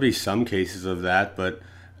 There would be some cases of that, but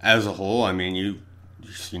as a whole, I mean, you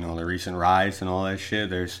the recent riots and all that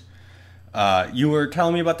shit. There's, you were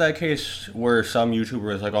telling me about that case where some YouTuber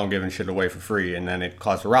was like, "Oh, I'm giving shit away for free," and then it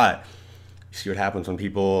caused a riot. You see what happens when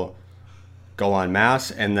people go en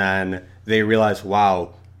masse and then they realize,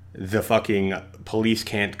 wow, the fucking police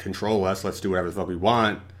can't control us. Let's do whatever the fuck we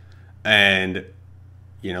want, and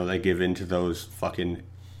they give in to those fucking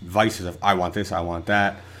vices of I want this, I want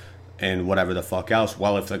that, and whatever the fuck else.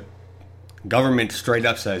 Well, if the government straight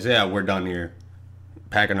up says, yeah, we're done here,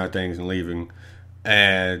 packing our things and leaving,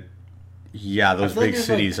 and those big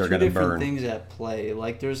cities are going to burn. Things at play.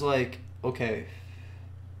 Like, there's like, okay,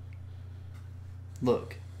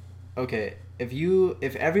 look, okay,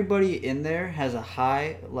 if everybody in there has a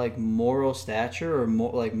high like moral stature or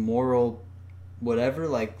moral whatever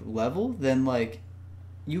like level, then like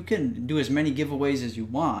you can do as many giveaways as you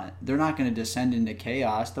want. They're not going to descend into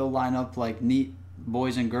chaos. They'll line up like neat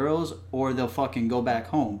boys and girls, or they'll fucking go back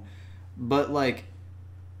home. But like,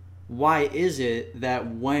 why is it that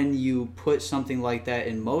when you put something like that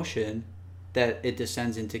in motion, that it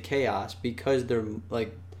descends into chaos? Because they're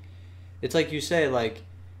like, it's like you say, like,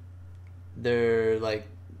 their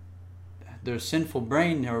sinful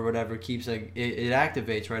brain or whatever keeps like it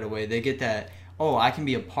activates right away. They get that, oh, I can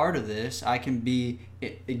be a part of this. I can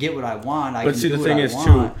get what I want. But see, the thing is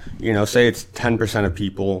too, say it's 10% of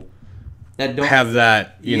people that don't have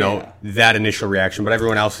that, that initial reaction, but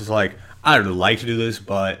everyone else is like, I would like to do this,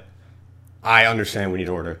 but I understand we need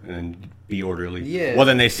order and be orderly. Yeah. Well,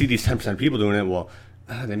 then they see these 10% people doing it. Well,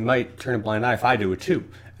 they might turn a blind eye if I do it too.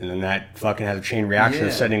 And then that fucking has a chain reaction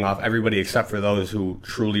of setting off everybody except for those who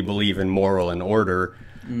truly believe in moral and order,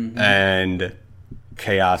 and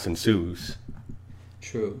chaos ensues.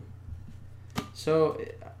 True. So,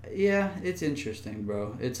 yeah, it's interesting,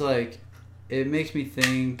 bro. It's like, it makes me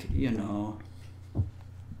think, you know,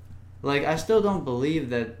 like, I still don't believe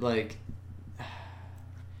that, like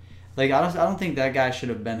I don't think that guy should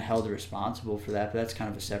have been held responsible for that, but that's kind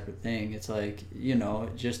of a separate thing. It's like, you know,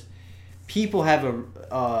 just people have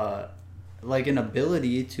like an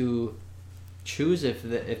ability to choose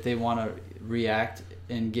if they want to react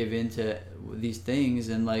and give into these things,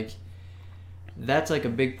 and like that's like a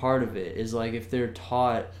big part of it is like if they're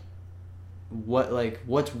taught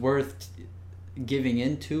what's worth giving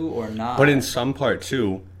into or not. But in some part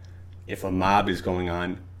too, if a mob is going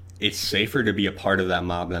on, it's safer to be a part of that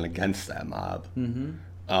mob than against that mob.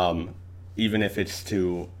 Even if it's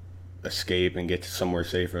to escape and get to somewhere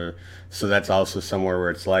safer. So that's also somewhere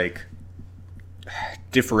where it's like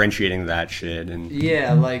differentiating that shit. And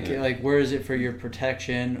like where is it for your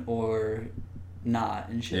protection or not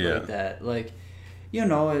and shit like that. Like, you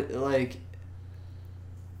know, like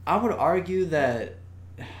I would argue that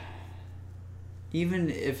even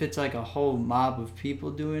if it's like a whole mob of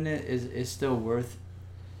people doing it, is still worth,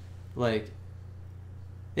 like,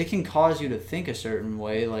 it can cause you to think a certain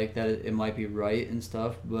way, like that it might be right and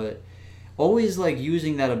stuff, but always like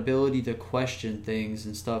using that ability to question things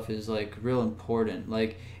and stuff is like real important,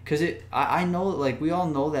 like, because I know, like, we all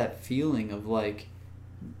know that feeling of like,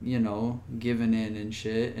 you know, giving in and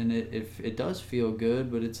shit, and it does feel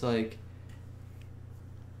good, but it's like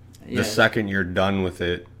the second you're done with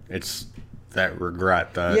it, it's that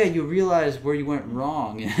regret that you realize where you went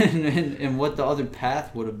wrong and what the other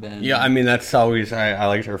path would have been. I mean, that's always I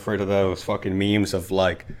like to refer to those fucking memes of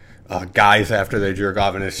like guys after they jerk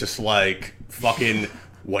off, and it's just like fucking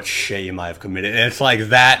what shame I've committed, and it's like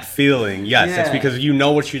that feeling. It's because you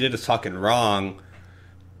know what you did is fucking wrong,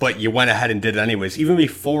 but you went ahead and did it anyways. Even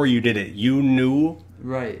before you did it, you knew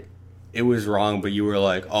it was wrong, but you were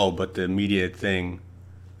like, oh, but the immediate thing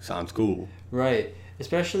sounds cool, right?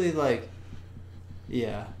 Especially like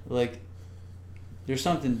like there's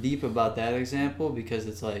something deep about that example, because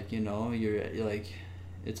it's like, you know, you're like,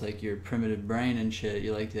 it's like your primitive brain and shit,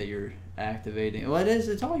 you like that you're activating. Well,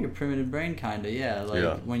 it's all your primitive brain kind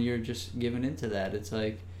of, when you're just giving into that, it's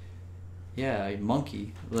like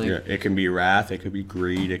monkey, like it can be wrath, it could be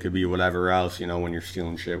greed, it could be whatever else, you know, when you're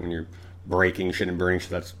stealing shit, when you're breaking shit and burning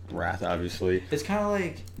shit, that's wrath, obviously. It's kind of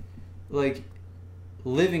like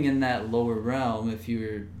living in that lower realm, if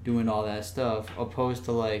you're doing all that stuff, opposed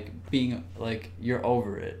to like being like you're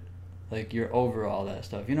over it, like you're over all that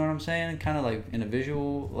stuff, you know what I'm saying? Kind of like in a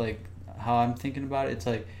visual, like how I'm thinking about it, it's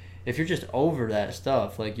like if you're just over that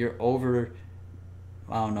stuff, like you're over,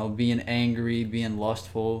 I don't know, being angry, being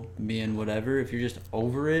lustful, being whatever, if you're just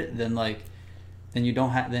over it, then you don't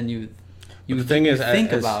have, then you the thing is,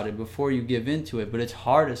 think about it before you give into it, but it's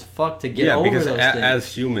hard as fuck to get over because those things.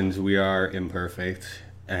 As humans, we are imperfect,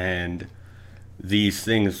 and these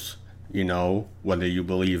things, you know, whether you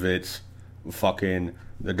believe it's fucking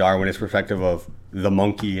the Darwinist perspective of the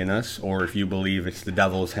monkey in us, or if you believe it's the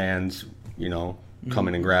devil's hands, you know,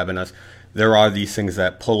 coming and grabbing us, there are these things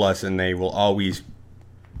that pull us, and they will always,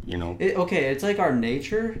 you know. It's like our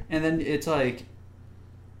nature, and then it's like,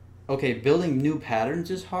 okay, building new patterns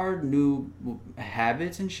is hard, new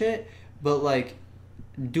habits and shit, but like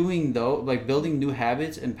building new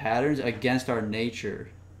habits and patterns against our nature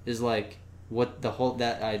is like what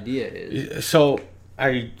that idea is. So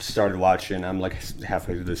I started watching, I'm like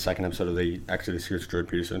halfway through the second episode of the Exodus series, Jordan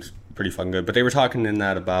Peterson. It's pretty fucking good, but they were talking in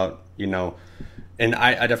that about, you know, and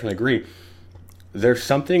I definitely agree, there's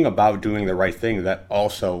something about doing the right thing that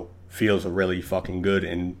also feels really fucking good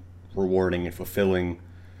and rewarding and fulfilling.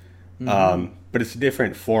 But it's a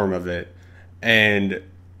different form of it, and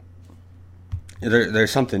there's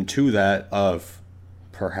something to that of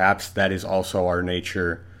perhaps that is also our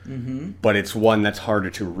nature, but it's one that's harder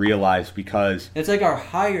to realize because it's like our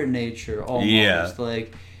higher nature almost.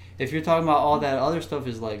 Like if you're talking about all that other stuff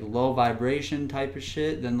is like low vibration type of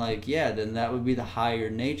shit, then like then that would be the higher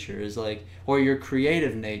nature, is like, or your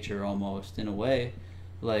creative nature almost in a way.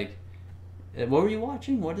 Like, what were you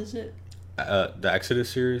watching? What is it? The Exodus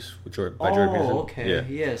series by Jordan Peterson. Okay.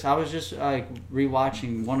 Yes, I was just like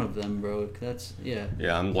rewatching one of them, bro. That's Yeah,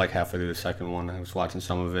 I'm like halfway through the second one. I was watching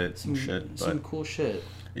some of it, some cool shit.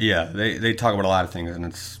 Yeah, they talk about a lot of things, and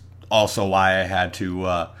it's also why I had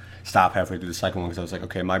to stop halfway through the second one, because I was like,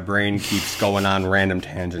 okay, my brain keeps going on random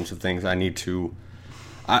tangents of things I need to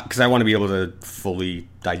because I want to be able to fully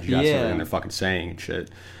digest everything they're fucking saying and shit.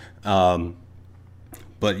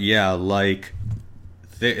 But yeah, like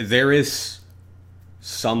there is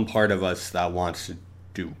some part of us that wants to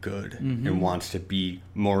do good and wants to be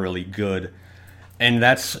morally good, and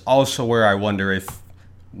that's also where I wonder if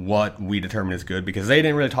what we determine as good, because they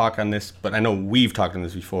didn't really talk on this, but I know we've talked on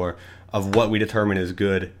this before, of what we determine as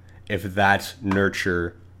good, if that's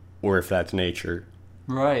nurture or if that's nature.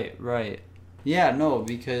 Right. Yeah, no,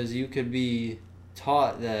 because you could be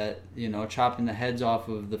taught that, chopping the heads off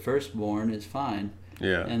of the firstborn is fine.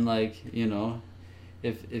 Yeah. And like,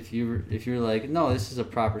 if you're like, no, this is a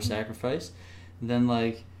proper sacrifice, then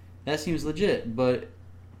like that seems legit, but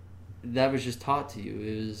that was just taught to you.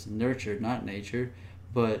 It was nurtured, not nature.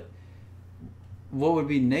 But what would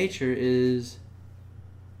be nature is,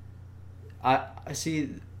 I see,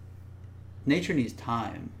 nature needs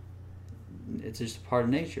time. It's just a part of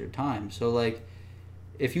nature, time. So like,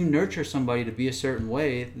 if you nurture somebody to be a certain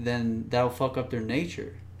way, then that'll fuck up their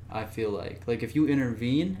nature. I feel like if you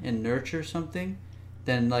intervene and nurture something,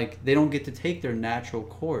 then like they don't get to take their natural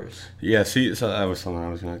course. Yeah, see, so that was something I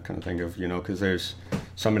was gonna kind of think of, because there's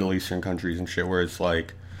some Middle Eastern countries and shit where it's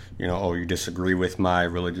like, oh, you disagree with my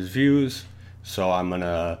religious views, so I'm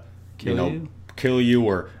gonna, kill you,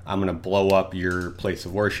 or I'm gonna blow up your place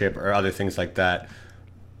of worship, or other things like that.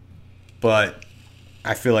 But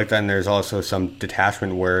I feel like then there's also some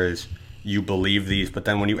detachment, whereas you believe these, but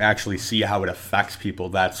then when you actually see how it affects people,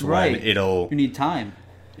 that's when it'll... You need time.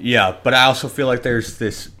 Yeah, but I also feel like there's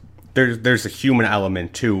a human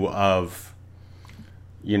element, too, of,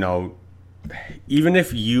 even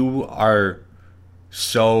if you are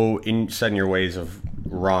so set in your ways of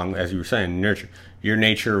wrong, as you were saying, nurture, your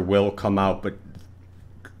nature will come out, but,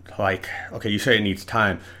 like, okay, you say it needs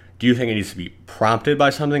time. Do you think it needs to be prompted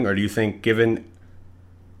by something, or do you think given,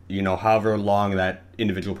 however long that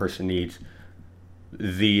individual person needs,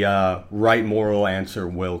 the right moral answer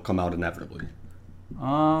will come out inevitably?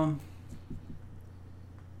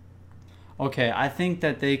 Okay, I think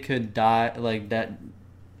that they could die like that.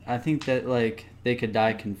 I think that like they could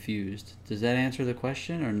die confused. Does that answer the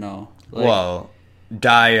question or no? Like, well,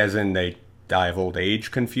 die as in they die of old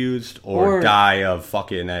age confused, or die of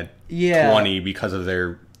fucking at 20 because of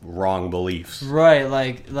their wrong beliefs. Right,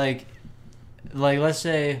 like let's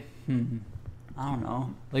say, I don't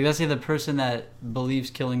know. Like let's say the person that believes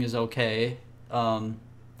killing is okay,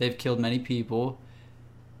 they've killed many people.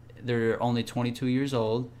 They're only 22 years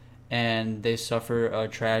old, and they suffer a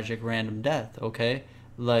tragic random death, okay?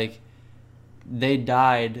 Like, they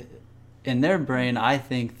died in their brain, I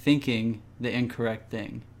think, thinking the incorrect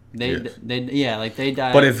thing. They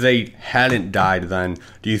died. But if they hadn't died, then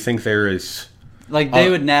do you think there is... Like,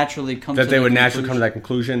 they would naturally come to that conclusion? That they would naturally come to that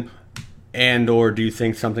conclusion? And or do you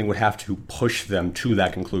think something would have to push them to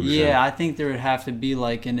that conclusion? Yeah, I think there would have to be,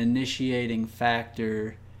 like, an initiating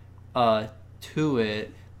factor to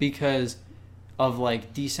it, because of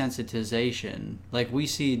like desensitization. Like we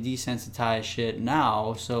see desensitized shit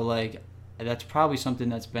now, so like that's probably something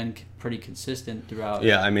that's been pretty consistent throughout.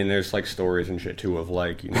 Yeah, I mean there's like stories and shit too of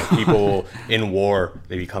like, people in war,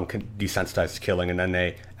 they become desensitized to killing, and then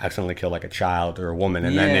they accidentally kill like a child or a woman,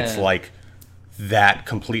 and then it's like that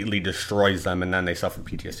completely destroys them, and then they suffer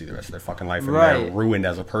PTSD the rest of their fucking life, and they're ruined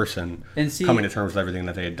as a person, and coming to terms with everything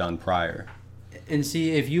that they had done prior. And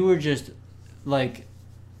see, if you were just like,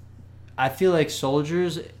 I feel like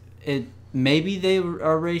soldiers, maybe they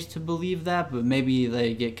are raised to believe that, but maybe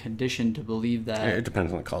they get conditioned to believe that. It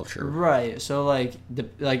depends on the culture. Right. So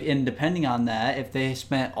and depending on that, if they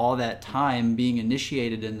spent all that time being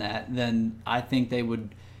initiated in that, then I think it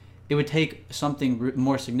would take something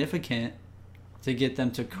more significant to get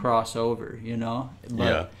them to cross over,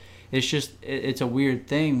 But it's just, it's a weird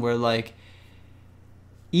thing where like,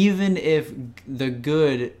 even if the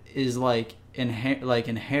good is like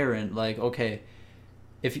inherent, like, okay,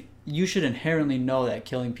 if you should inherently know that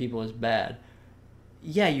killing people is bad,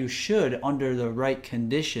 yeah, you should under the right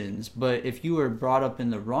conditions. But if you were brought up in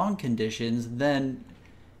the wrong conditions, then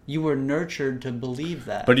you were nurtured to believe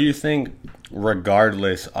that. But do you think,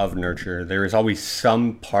 regardless of nurture, there is always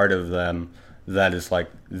some part of them that is like,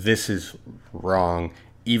 this is wrong,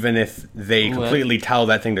 even if they completely tell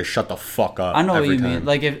that thing to shut the fuck up? I know what you mean.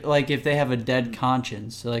 Like if they have a dead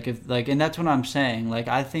conscience, and that's what I'm saying. Like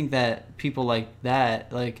I think that people like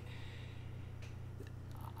that, like,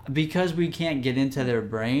 because we can't get into their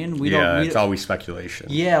brain, it's always speculation.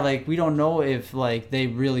 Yeah, like we don't know if like they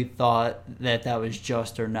really thought that was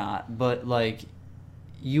just or not. But like,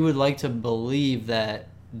 you would like to believe that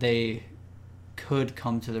they could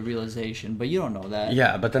come to the realization, but you don't know that.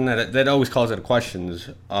 Yeah, but then that always calls into questions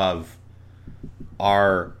of,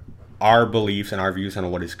 are our beliefs and our views on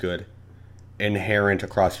what is good inherent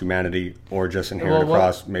across humanity, or just inherent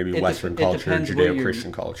across maybe Western culture,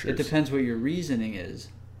 Judeo-Christian cultures? It depends what your reasoning is.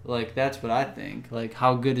 Like, that's what I think. Like,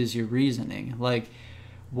 how good is your reasoning? Like,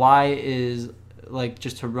 why is, like,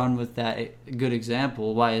 just to run with that good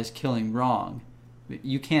example, why is killing wrong?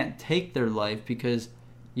 You can't take their life because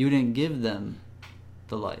you didn't give them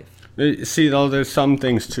the life. See, though, there's some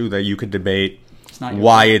things, too, that you could debate why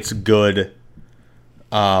right. it's good,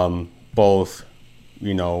 both,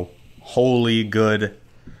 you know, wholly good,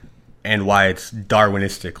 and why it's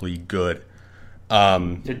Darwinistically good.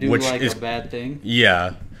 To do, which like, is a bad thing?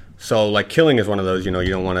 Yeah. So, like, killing is one of those, you know, you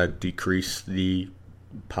don't want to decrease the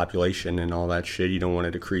population and all that shit. You don't want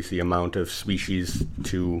to decrease the amount of species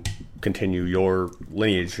to continue your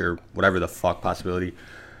lineage or whatever the fuck possibility.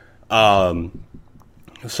 So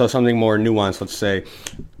something more nuanced, let's say,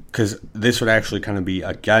 because this would actually kind of be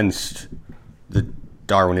against the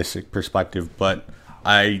Darwinistic perspective, but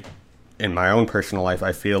in my own personal life,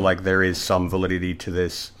 I feel like there is some validity to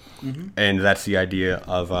this, and that's the idea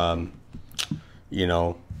of, you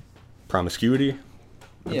know, promiscuity,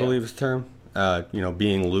 I believe is the term. You know,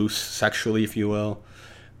 being loose sexually, if you will.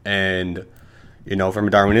 And, you know, from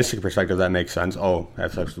a Darwinistic perspective, that makes sense. Oh,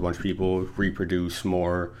 have sex with a bunch of people, reproduce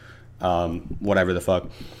more, whatever the fuck.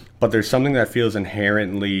 But there's something that feels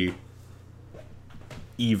inherently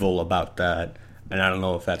evil about that. And I don't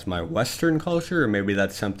know if that's my Western culture or maybe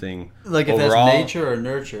that's something like if overall. That's nature or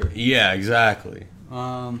nurture. Yeah, exactly.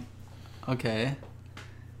 Okay.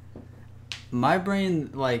 My brain,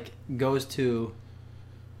 like, goes to...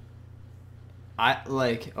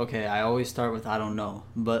 I always start with I don't know.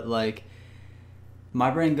 But, like,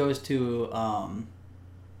 my brain goes to...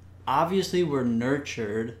 obviously, we're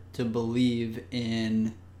nurtured to believe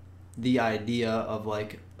in the idea of,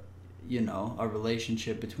 like, you know, a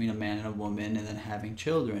relationship between a man and a woman and then having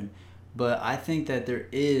children. But I think that there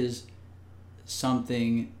is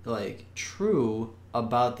something, like, true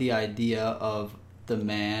about the idea of the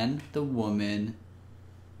man, the woman,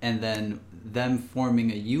 and then them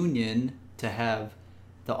forming a union to have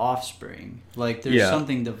the offspring. Like, there's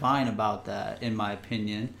something divine about that, in my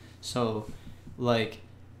opinion. So, like,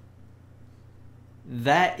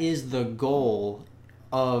 that is the goal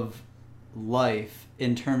of life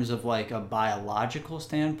in terms of, like, a biological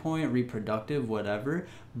standpoint, reproductive, whatever.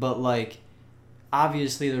 But, like,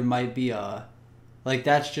 obviously there might be a... Like,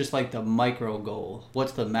 that's just, like, the micro goal.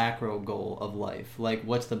 What's the macro goal of life? Like,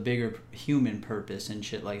 what's the bigger human purpose and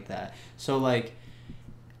shit like that? So, like,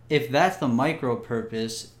 if that's the micro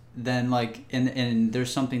purpose, then, like, and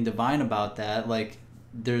there's something divine about that. Like,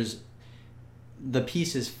 there's... The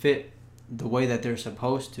pieces fit the way that they're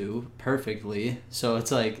supposed to perfectly. So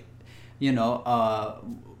it's like, you know,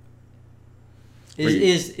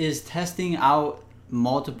 is testing out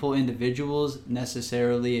multiple individuals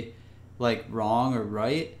necessarily, like, wrong or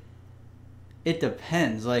right? It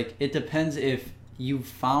depends. Like, it depends if you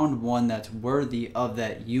found one that's worthy of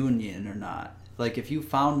that union or not. Like, if you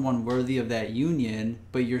found one worthy of that union,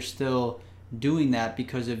 but you're still doing that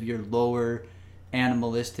because of your lower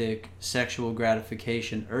animalistic sexual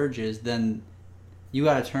gratification urges, then you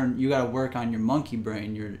gotta work on your monkey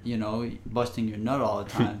brain. You're, you know, busting your nut all the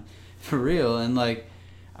time. For real. And, like,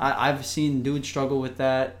 I've seen dudes struggle with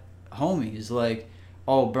that. Homies, like,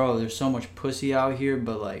 oh, bro, there's so much pussy out here,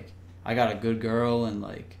 but, like, I got a good girl, and,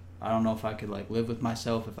 like, I don't know if I could, like, live with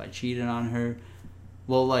myself if I cheated on her.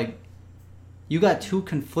 Well, like, you got two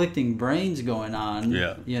conflicting brains going on,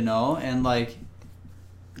 you know, and, like,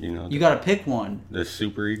 you know, you got to pick one. The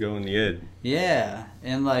super ego and the id. Yeah,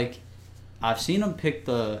 and, like, I've seen them pick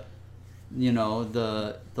the, you know,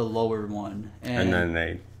 the lower one, and then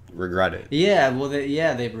they regret it. Yeah, well,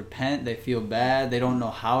 they repent. They feel bad. They don't know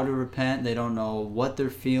how to repent. They don't know what they're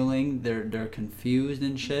feeling. They're confused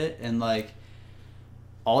and shit. And, like,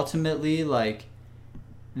 ultimately, like,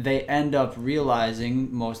 they end up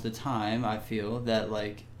realizing most of the time, I feel, that,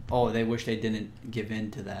 like, oh, they wish they didn't give in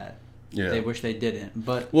to that. Yeah. They wish they didn't.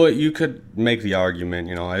 But well, you could make the argument,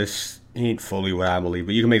 you know, this ain't fully what I believe,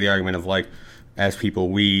 but you can make the argument of, like, as people,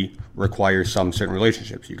 we require some certain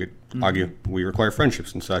relationships. You could argue we require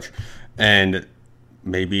friendships and such. And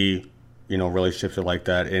maybe, you know, relationships are like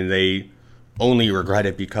that, and they only regret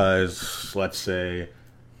it because, let's say,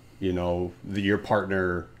 you know, your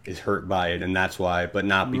partner is hurt by it, and that's why, but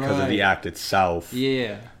not because of the act itself.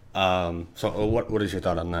 Yeah. So what is your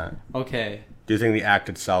thought on that? Okay. Do you think the act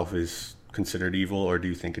itself is considered evil, or do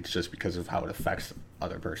you think it's just because of how it affects the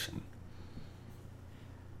other person?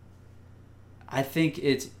 I think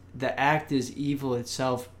the act is evil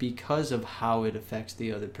itself because of how it affects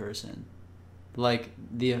the other person. Like,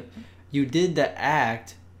 you did the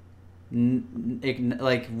act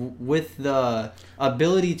with the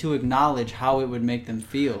ability to acknowledge how it would make them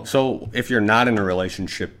feel. So if you're not in a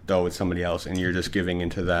relationship though with somebody else and you're just giving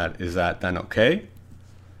into that, is that then okay?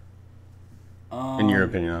 In your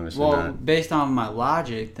opinion, obviously not. Based on my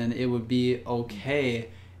logic, then it would be okay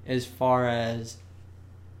as far as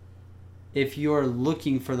if you're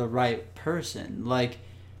looking for the right person. Like,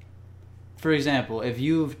 for example, if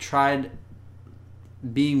you've tried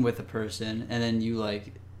being with a person and then you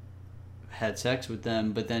like had sex with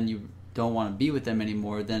them, but then you don't want to be with them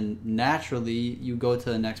anymore, then naturally you go to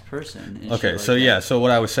the next person. Okay, so so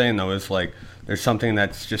what I was saying though is like there's something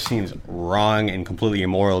that just seems wrong and completely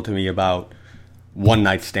immoral to me about one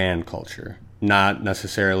night stand culture, not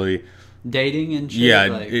necessarily dating and shit.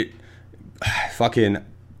 Yeah, fucking.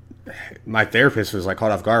 My therapist was like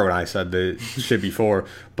caught off guard when I said the shit before,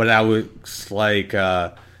 but I was like,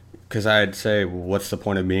 because I'd say, what's the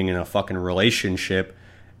point of being in a fucking relationship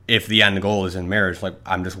if the end goal is in marriage? Like,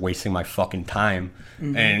 I'm just wasting my fucking time.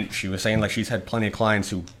 Mm-hmm. And she was saying like she's had plenty of clients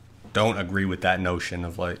who don't agree with that notion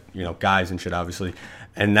of like, you know, guys and shit, obviously,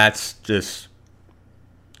 and that's just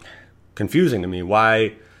confusing to me.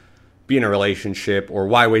 Why be in a relationship, or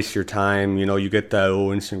why waste your time? You know, you get that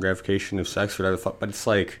instant gratification of sex, whatever the fuck, but it's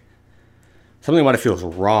like something about it feels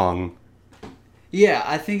wrong. Yeah,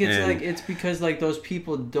 I think it's it's because like those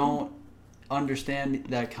people don't understand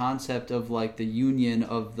that concept of like the union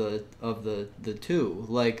of the two.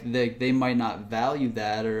 Like they might not value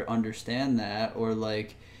that or understand that, or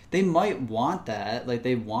like they might want that, like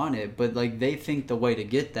they want it, but like they think the way to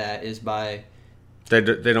get that is by they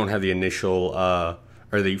don't have the initial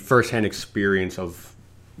or the first-hand experience of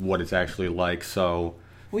what it's actually like. So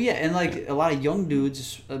well, yeah, and like a lot of young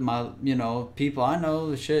dudes, people I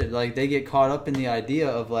know, shit, like they get caught up in the idea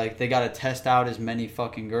of like they got to test out as many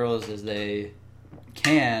fucking girls as they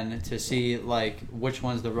can to see like which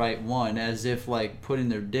one's the right one, as if like putting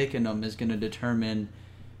their dick in them is going to determine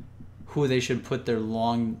who they should put their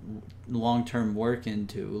long-term work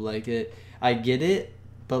into. Like I get it,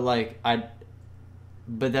 but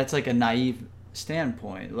but that's like a naive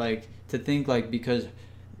standpoint, like to think like because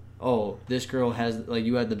this girl has like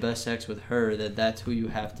you had the best sex with her, that's who you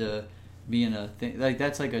have to be in a thing. Like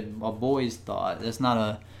that's like a boy's thought. That's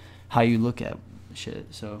not how you look at shit.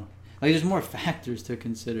 So like there's more factors to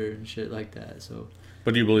consider and shit like that. So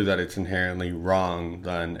but do you believe that it's inherently wrong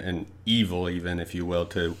then, and evil even, if you will,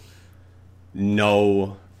 to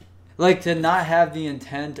know, like to not have the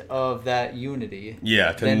intent of that unity?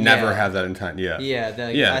 Yeah, to never have that intent. Yeah.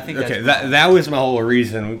 Yeah. I think okay. That was my whole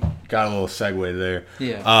reason. Got a little segue there.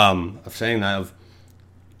 Yeah. Of saying that,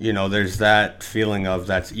 there's that feeling of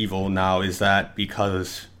that's evil. Now, is that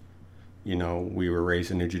because, we were raised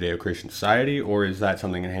in a Judeo-Christian society, or is that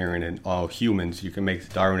something inherent in all humans? You can make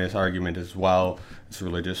the Darwinist argument as well. It's a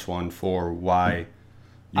religious one for why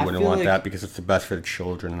you wouldn't want that, because it's the best for the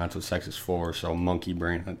children, and that's what sex is for. So monkey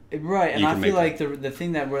brain. Right, and I feel like the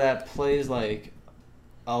thing where that plays like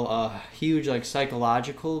a huge like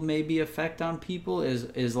psychological maybe effect on people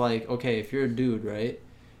is like, okay, if you're a dude, right,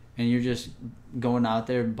 and you're just going out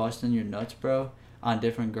there busting your nuts, bro, on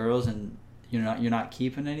different girls, and you're not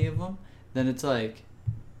keeping any of them, then it's like,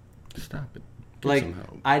 stop it. Like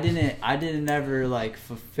I didn't ever like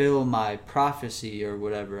fulfill my prophecy or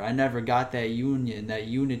whatever. I never got that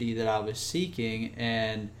unity that I was seeking,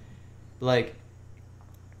 and like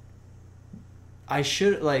I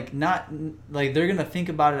should like not like they're gonna think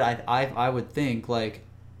about it. I would think like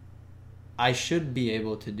I should be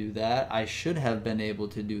able to do that. I should have been able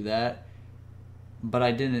to do that, but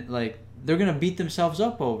I didn't. Like they're gonna beat themselves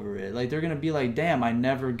up over it. Like they're gonna be like, damn, I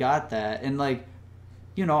never got that, and like.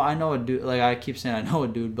 I know a dude, like I keep saying I know a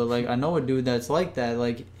dude, but like I know a dude that's like that.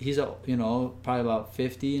 Like he's probably about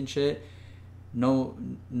 50 and shit. No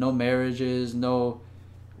marriages, no,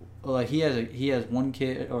 like he has one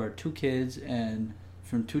kid or two kids and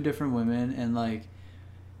from two different women, and like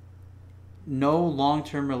no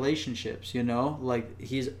long-term relationships, like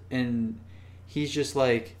he's just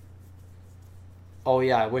like, oh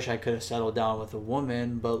yeah, I wish I could have settled down with a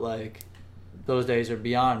woman, but like those days are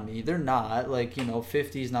beyond me. They're not. Like,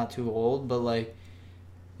 50 is not too old, but like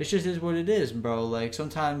it just is what it is, bro. Like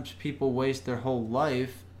sometimes people waste their whole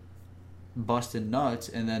life busting nuts,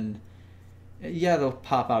 and then they'll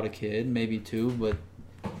pop out a kid, maybe two, but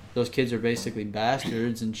those kids are basically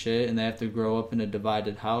bastards and shit, and they have to grow up in a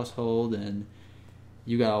divided household, and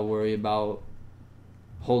you gotta worry about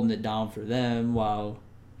holding it down for them while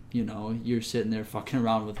you're sitting there fucking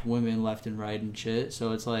around with women left and right and shit.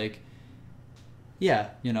 So it's like, yeah,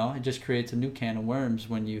 it just creates a new can of worms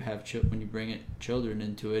when you have when you bring children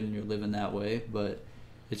into it and you're living that way. But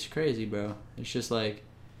It's crazy, bro. It's just like,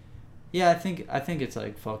 yeah, I think it's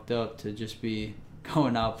like fucked up to just be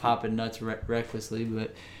going out popping nuts recklessly,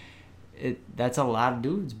 but that's a lot of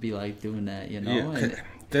dudes be like doing that, you know. Yeah,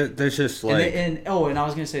 there's just like and I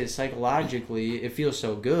was gonna say psychologically it feels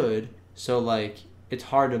so good, so like it's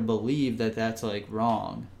hard to believe that that's like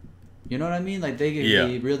wrong. You know what I mean? Like they could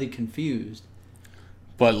be really confused.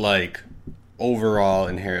 But like overall,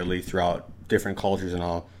 inherently throughout different cultures and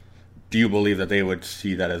all, do you believe that they would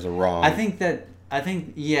see that as a wrong? I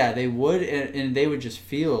think yeah, they would, and they would just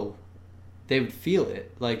feel. They would feel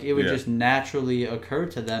it. Like, it would just naturally occur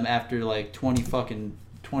to them after, like,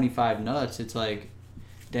 25 nuts. It's like,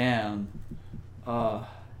 damn,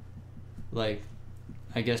 like,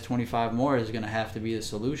 I guess 25 more is going to have to be the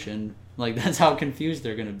solution. Like, that's how confused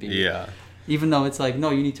they're going to be. Yeah. Even though it's like, no,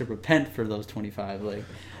 you need to repent for those 25. Like,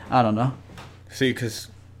 I don't know. See, because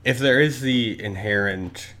if there is the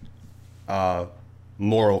inherent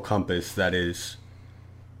moral compass that is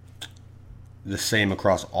the same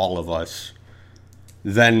across all of us,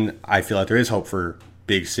 then I feel like there is hope for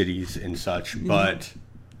big cities and such. But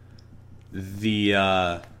the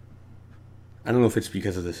I don't know if it's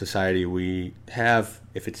because of the society we have,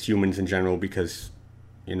 if it's humans in general, because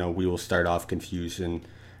we will start off confused, and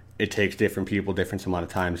it takes different people different amount of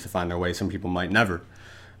times to find their way. Some people might never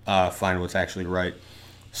find what's actually right.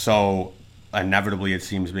 So inevitably, it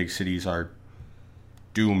seems big cities are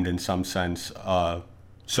doomed in some sense.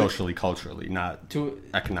 Socially, culturally, not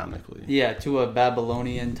economically. Yeah, to a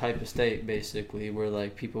Babylonian type of state, basically, where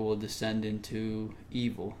like people will descend into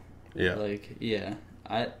evil. Yeah. Like, yeah,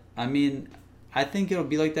 I mean, I think it'll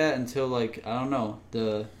be like that until like I don't know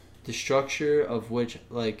the structure of which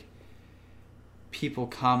like people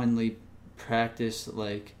commonly practice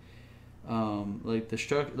like the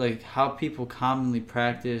structure like how people commonly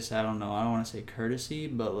practice. I don't know. I don't want to say courtesy,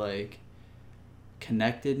 but like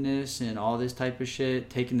connectedness and all this type of shit,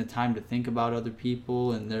 taking the time to think about other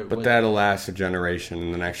people and their. But that'll last a generation,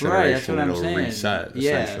 and the next generation it'll reset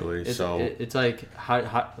essentially. It's like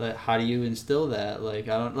how do you instill that? Like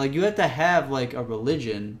I don't like you have to have like a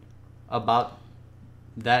religion about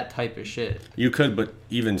that type of shit. You could, but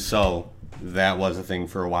even so, that was a thing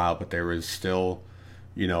for a while. But there was still,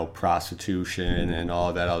 prostitution and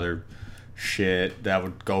all that other shit that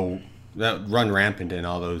would run rampant in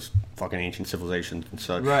all those fucking ancient civilizations and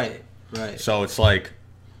such. Right. So it's like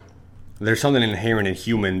there's something inherent in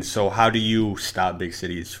humans. So how do you stop big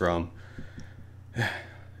cities from?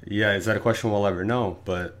 Yeah, is that a question we'll ever know?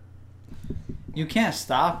 But you can't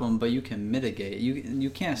stop them, but you can mitigate. You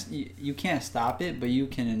can't stop it, but you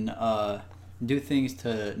can do things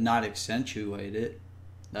to not accentuate it.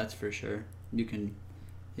 That's for sure. You can,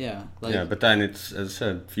 yeah. But then it's, as I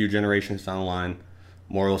said, a few generations down the line,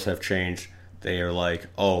 morals have changed. They are like,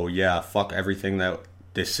 oh yeah, fuck everything that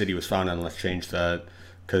this city was founded on. Let's change that,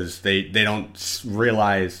 because they don't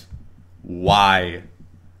realize why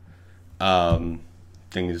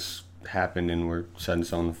things happened and were set in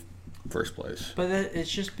stone in the first place. But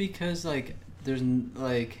it's just because like there's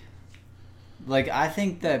like I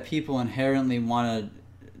think that people inherently want to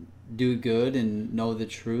do good and know the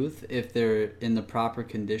truth if they're in the proper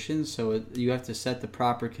conditions. So you have to set the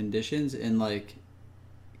proper conditions, and like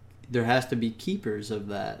there has to be keepers of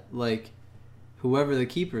that, like whoever the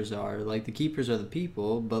keepers are. Like the keepers are the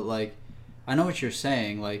people, but like I know what you're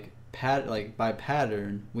saying. Like by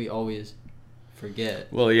pattern, we always forget.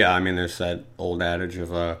 Well, yeah, I mean, there's that old adage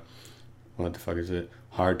of what the fuck is it?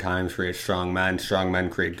 Hard times create strong men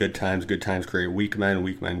create good times create weak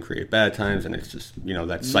men create bad times, and it's just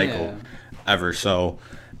that cycle ever so.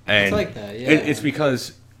 And it's like that, yeah. It's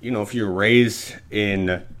because if you're raised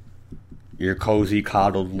in your cozy,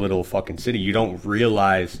 coddled little fucking city, you don't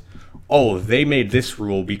realize, oh, they made this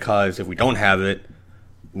rule because if we don't have it,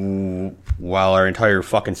 while our entire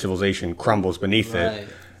fucking civilization crumbles beneath it,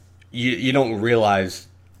 you don't realize,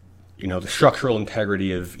 the structural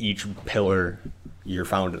integrity of each pillar you're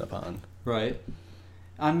founded upon. Right.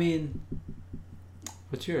 I mean,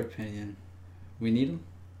 what's your opinion? We need them?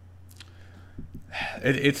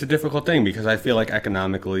 It's a difficult thing because I feel like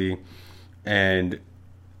economically and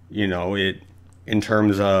it in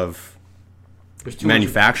terms of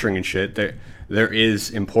manufacturing and shit, there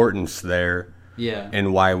is importance there. Yeah.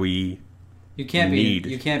 And why we you can't need.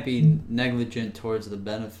 be negligent towards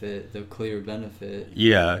the clear benefit.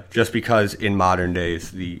 Yeah, just because in modern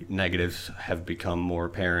days the negatives have become more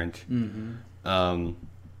apparent. Mm-hmm.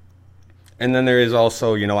 And then there is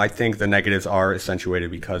also, I think the negatives are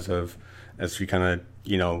accentuated because of, as we kind of,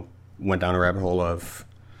 went down a rabbit hole of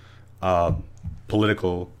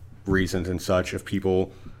political reasons and such, of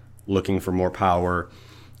people looking for more power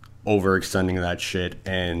overextending that shit,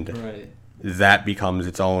 and Right. that becomes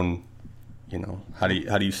its own, you know, how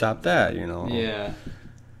do you stop that, you know? Yeah.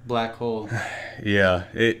 Black hole. Yeah,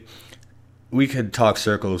 we could talk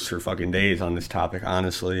circles for fucking days on this topic,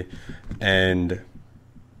 honestly. And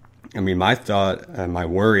I mean, my thought and my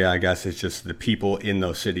worry, I guess, is just the people in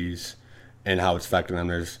those cities and how it's affecting them.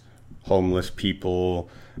 There's homeless people,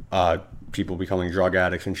 people becoming drug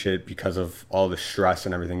addicts and shit because of all the stress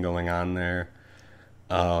and everything going on there.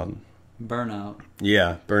 Burnout.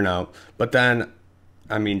 Yeah, burnout. But then,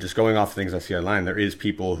 I mean, just going off things I see online, there is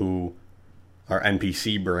people who are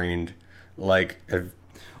NPC brained. Like,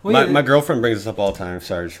 my girlfriend brings this up all the time.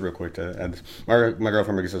 Sorry, just real quick to add this. My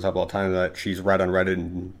girlfriend brings this up all the time that she's read on Reddit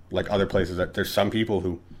and like other places that there's some people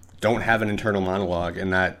who don't have an internal monologue,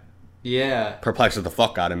 and that perplexes the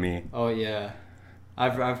fuck out of me. Oh yeah,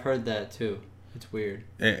 I've heard that too. It's weird.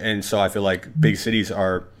 And so I feel like big cities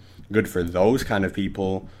are good for those kind of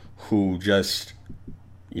people who just,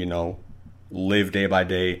 you know, live day by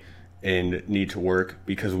day and need to work,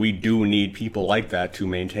 because we do need people like that to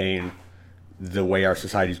maintain the way our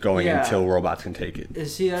society's going until robots can take it.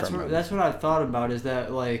 See, that's what I thought about, is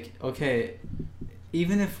that, like, okay,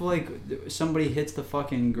 even if, like, somebody hits the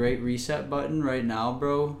fucking great reset button right now,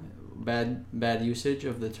 bro, bad usage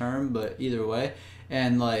of the term, but either way,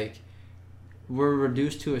 and, like, we're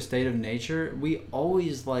reduced to a state of nature, we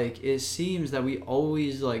always, like, it seems that we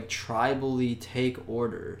always, like, tribally take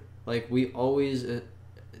order. Like, we always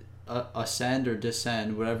ascend or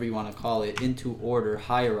descend, whatever you want to call it, into order,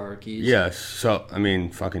 hierarchies. Yes. So, I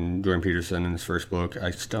mean, fucking Jordan Peterson in his first book,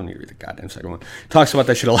 I still need to read the goddamn second one, talks about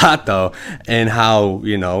that shit a lot, though, and how,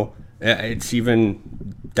 you know, it's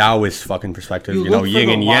even Taoist fucking perspective, you know, yin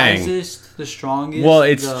and yang. Wisest, the strongest. Well,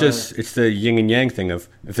 it's the yin and yang thing of,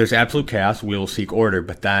 if there's absolute chaos, we'll seek order,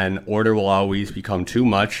 but then order will always become too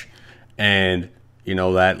much, and, you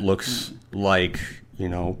know, that looks like, you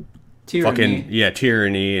know, tyranny.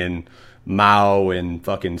 Tyranny and Mao and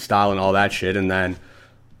fucking Stalin, all that shit, and then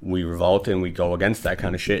we revolt and we go against that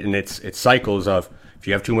kind of shit, and it's cycles of, if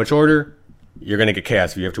you have too much order, you're gonna get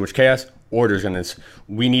chaos. If you have too much chaos, order's gonna.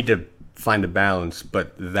 We need to find a balance,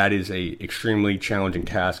 but that is a extremely challenging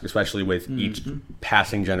task, especially with each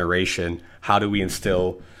passing generation. How do we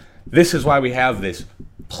instill? This is why we have this.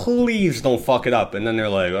 Please don't fuck it up, and then they're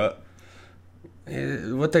like.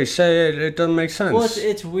 What they say, it doesn't make sense. Well,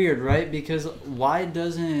 it's weird, right? Because why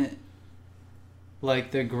doesn't,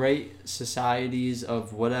 like, the great societies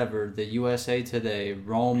of whatever, the USA today,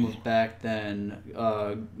 Rome back then,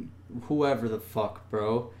 whoever the fuck,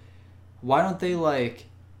 bro, why don't they, like,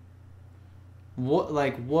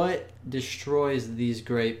 what destroys these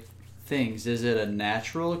great things? Is it a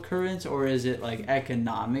natural occurrence, or is it, like,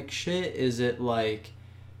 economic shit? Is it, like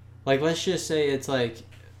let's just say it's, like,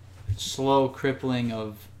 slow crippling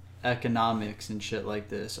of economics and shit like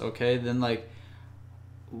this, okay? Then, like,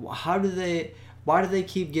 why do they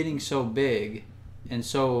keep getting so big and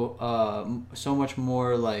so much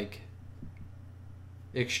more, like,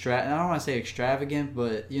 I don't want to say extravagant,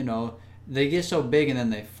 but, you know, they get so big and then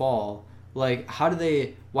they fall. Like,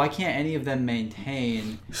 why can't any of them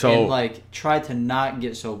maintain and, like, try to not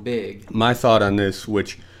get so big? My thought on this,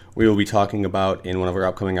 which we will be talking about in one of our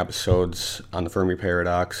upcoming episodes on the Fermi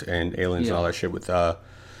Paradox and aliens and all that shit with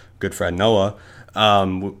good friend Noah.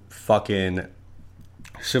 Fucking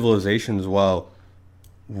civilizations, well,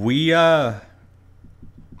 we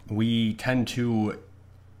tend to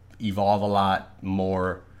evolve a lot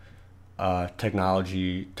more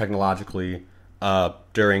technologically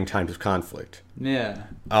during times of conflict. Yeah.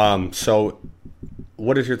 So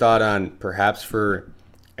what is your thought on perhaps for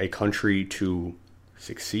a country to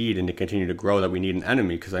succeed and to continue to grow that we need an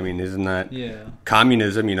enemy? Because, I mean, isn't that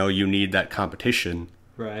communism? You know, you need that competition.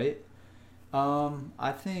 Right.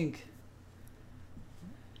 I think,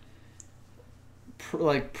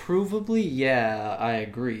 provably, yeah, I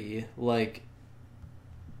agree. Like,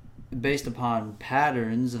 based upon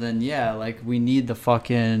patterns, then yeah, like, we need the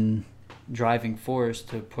fucking driving force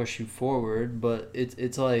to push you forward. But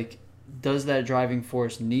it's like, does that driving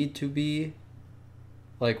force need to be,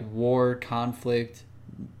 like, war, conflict,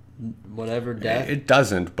 whatever, death? It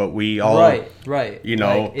doesn't, but we all... Right. You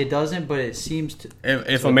know... Like, it doesn't, but it seems to...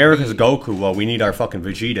 If America's Goku, well, we need our fucking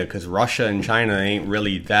Vegeta, because Russia and China ain't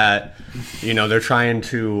really that... You know, they're trying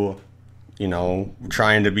to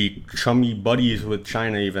be chummy buddies with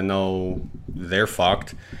China, even though they're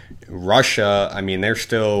fucked. Russia, I mean, they're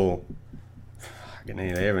still...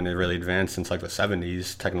 They haven't really advanced since, like, the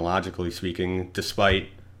 70s, technologically speaking, despite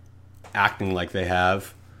acting like they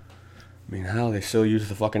have. I mean, hell, they still use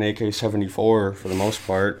the fucking AK-74 for the most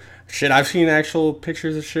part. Shit, I've seen actual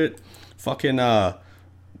pictures of shit. Fucking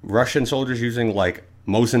Russian soldiers using like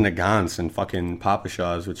Mosin Nagants and fucking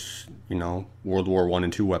Papashas, which, World War I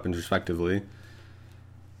and II weapons respectively.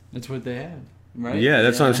 That's what they have, right? Yeah,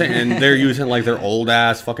 that's what I'm saying. And they're using like their old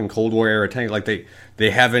ass fucking Cold War era tank. Like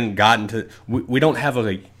they haven't gotten to. We don't have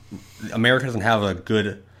America doesn't have a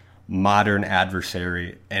good modern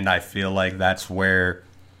adversary, and I feel like that's where,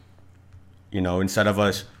 instead of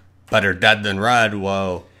us better dead than red,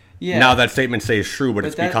 well, now that statement stays true, but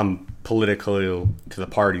it's become political to the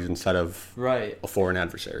parties instead of right. a foreign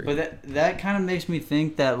adversary. But that kind of makes me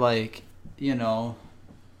think that, like,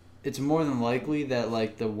 it's more than likely that,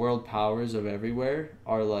 like, the world powers of everywhere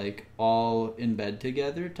are, like, all in bed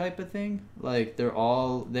together type of thing. Like, they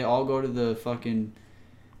all go to the fucking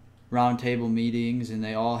round table meetings, and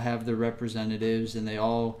they all have their representatives, and they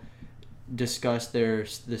all discuss the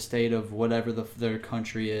state of whatever their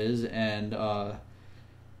country is, and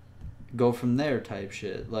go from there type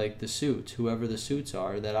shit. Like the suits, whoever the suits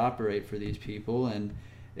are that operate for these people, and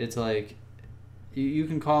it's like you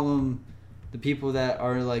can call them the people that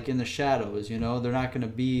are like in the shadows, they're not going to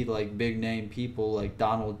be like big name people like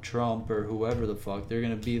Donald Trump or whoever the fuck. They're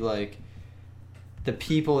going to be like the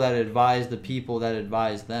people that advise the people that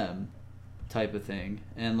advise them type of thing,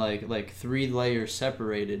 and like 3 layers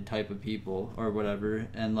separated type of people or whatever.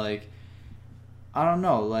 And like I don't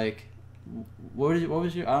know, like what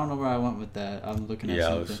was your? I don't know where I went with that. I'm looking at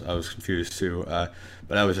something. I was confused too. But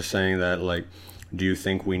I was just saying that, like, do you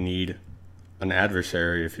think we need an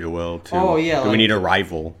adversary, if you will? Do we need a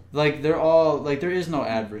rival? Like they're all like there is no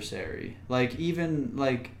adversary. Like even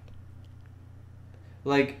like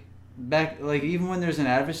back like even when there's an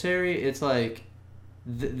adversary, it's like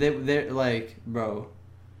they're like, bro,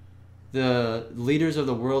 the leaders of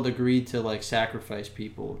the world agreed to like sacrifice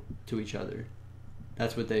people to each other.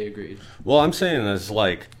 That's what they agreed. Well, I'm saying as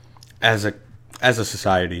a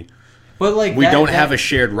society, but like we don't have a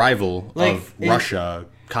shared rival like, of Russia,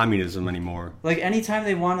 communism anymore. Like anytime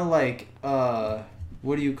they want to like,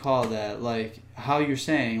 what do you call that? Like how you're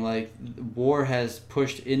saying, like war has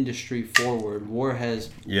pushed industry forward. War has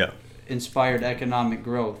inspired economic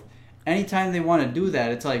growth. Anytime they want to do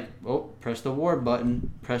that, it's like, oh, press the war button,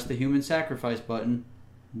 press the human sacrifice button,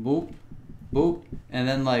 boop, boop, and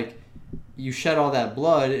then like. You shed all that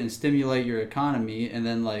blood and stimulate your economy, and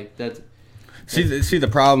then like that's. See, the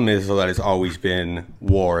problem is that it's always been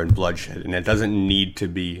war and bloodshed, and it doesn't need to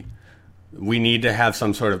be. We need to have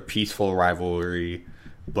some sort of peaceful rivalry,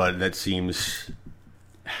 but that seems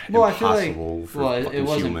impossible for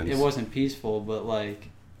humans. It wasn't peaceful, but like,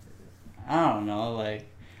 I don't know. Like,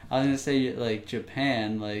 I was gonna say like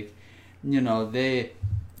Japan, like,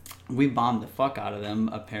 we bombed the fuck out of them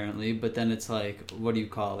apparently, but then it's like, what do you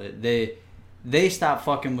call it? They stop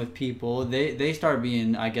fucking with people. They start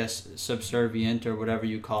being, I guess, subservient or whatever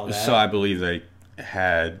you call that. So I believe they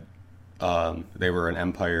had, they were an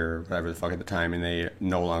empire, whatever the fuck at the time, and they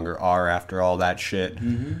no longer are after all that shit,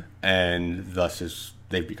 and thus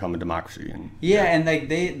they've become a democracy. And and like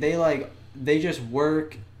they just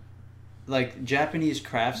work. Like Japanese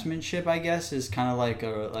craftsmanship, I guess, is kind of like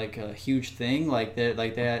a huge thing. Like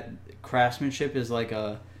that craftsmanship is like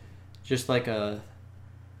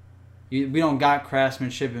we don't got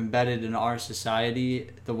craftsmanship embedded in our society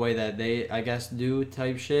the way that they, I guess, do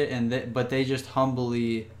type shit. But they just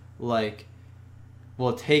humbly like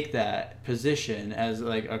will take that position as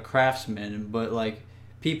like a craftsman. But like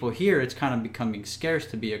people here, it's kind of becoming scarce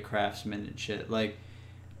to be a craftsman and shit. Like.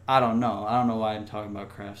 I don't know why I'm talking about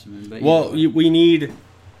craftsmen, but we need,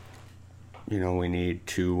 we need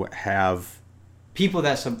to have people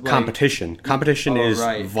that competition. Competition is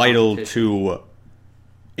vital to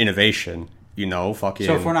innovation. Fucking.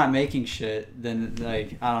 So if we're not making shit, then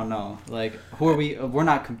like I don't know, like who are we? We're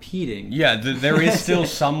not competing. Yeah, there is still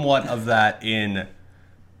somewhat of that in,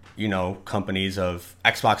 companies of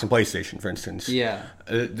Xbox and PlayStation, for instance. Yeah,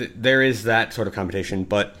 there is that sort of competition,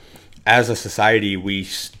 but. As a society, we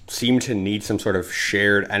seem to need some sort of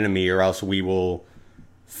shared enemy, or else we will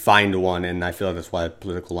find one. And I feel like that's why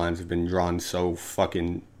political lines have been drawn so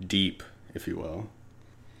fucking deep, if you will.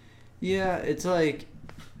 Yeah, it's like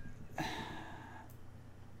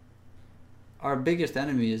our biggest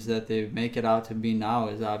enemy is that they make it out to be now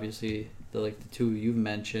is obviously the two you've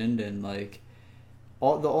mentioned, and like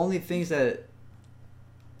all the only things that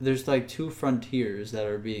there's like 2 frontiers that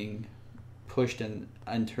are being pushed in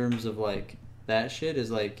terms of like that shit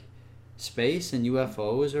is like space and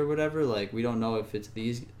UFOs or whatever. Like we don't know if it's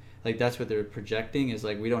these, like that's what they're projecting is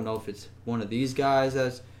like we don't know if it's one of these guys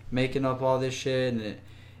that's making up all this shit, and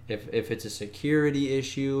if it's a security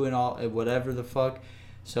issue and all whatever the fuck.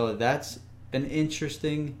 So that's an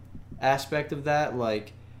interesting aspect of that.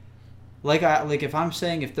 Like Like if I'm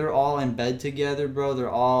saying if they're all in bed together, bro, they're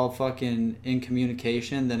all fucking in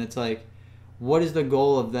communication, then it's like, what is the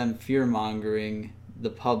goal of them fear mongering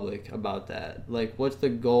the public about that? Like, what's the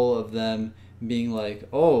goal of them being like,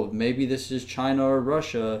 oh, maybe this is China or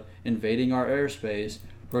Russia invading our airspace.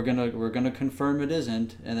 We're gonna confirm it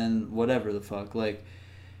isn't, and then whatever the fuck. Like,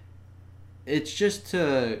 it's just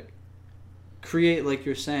to create, like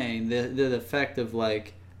you're saying, the effect of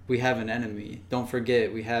like, we have an enemy. Don't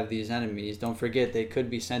forget we have these enemies. Don't forget they could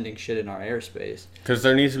be sending shit in our airspace. Because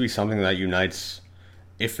there needs to be something that unites,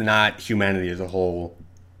 if not humanity as a whole,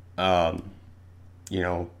 you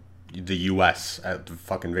know, the U.S. at the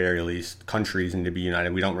fucking very least. Countries need to be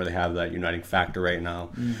united. We don't really have that uniting factor right now.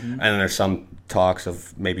 Mm-hmm. And then there's some talks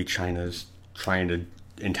of maybe China's trying to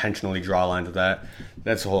intentionally draw a line to that.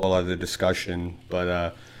 That's a whole other discussion.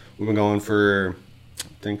 But we've been going for, I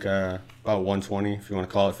think, about 120, if you want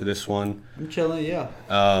to call it, for this one. I'm chilling, yeah.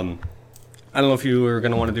 I don't know if you were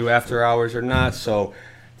going to want to do after hours or not. So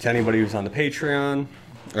to anybody who's on the Patreon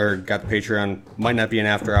or got the Patreon, might not be an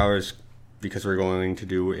after hours because we're going to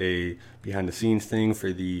do a behind the scenes thing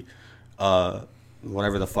for the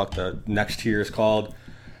whatever the fuck the next tier is called.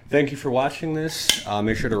 Thank you for watching this.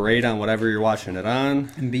 Make sure to rate on whatever you're watching it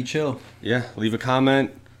on. And be chill. Yeah, leave a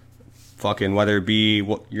comment. Fucking whether it be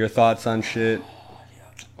what your thoughts on shit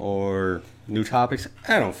or new topics.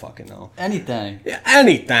 I don't fucking know. Anything. Yeah,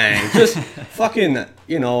 anything. Just fucking,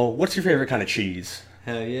 you know, what's your favorite kind of cheese?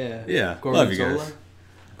 Hell yeah. Yeah, Gorgonzola? love you guys.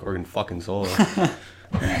 Gorgon fucking Zola.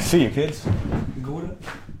 See you, kids. Gouda.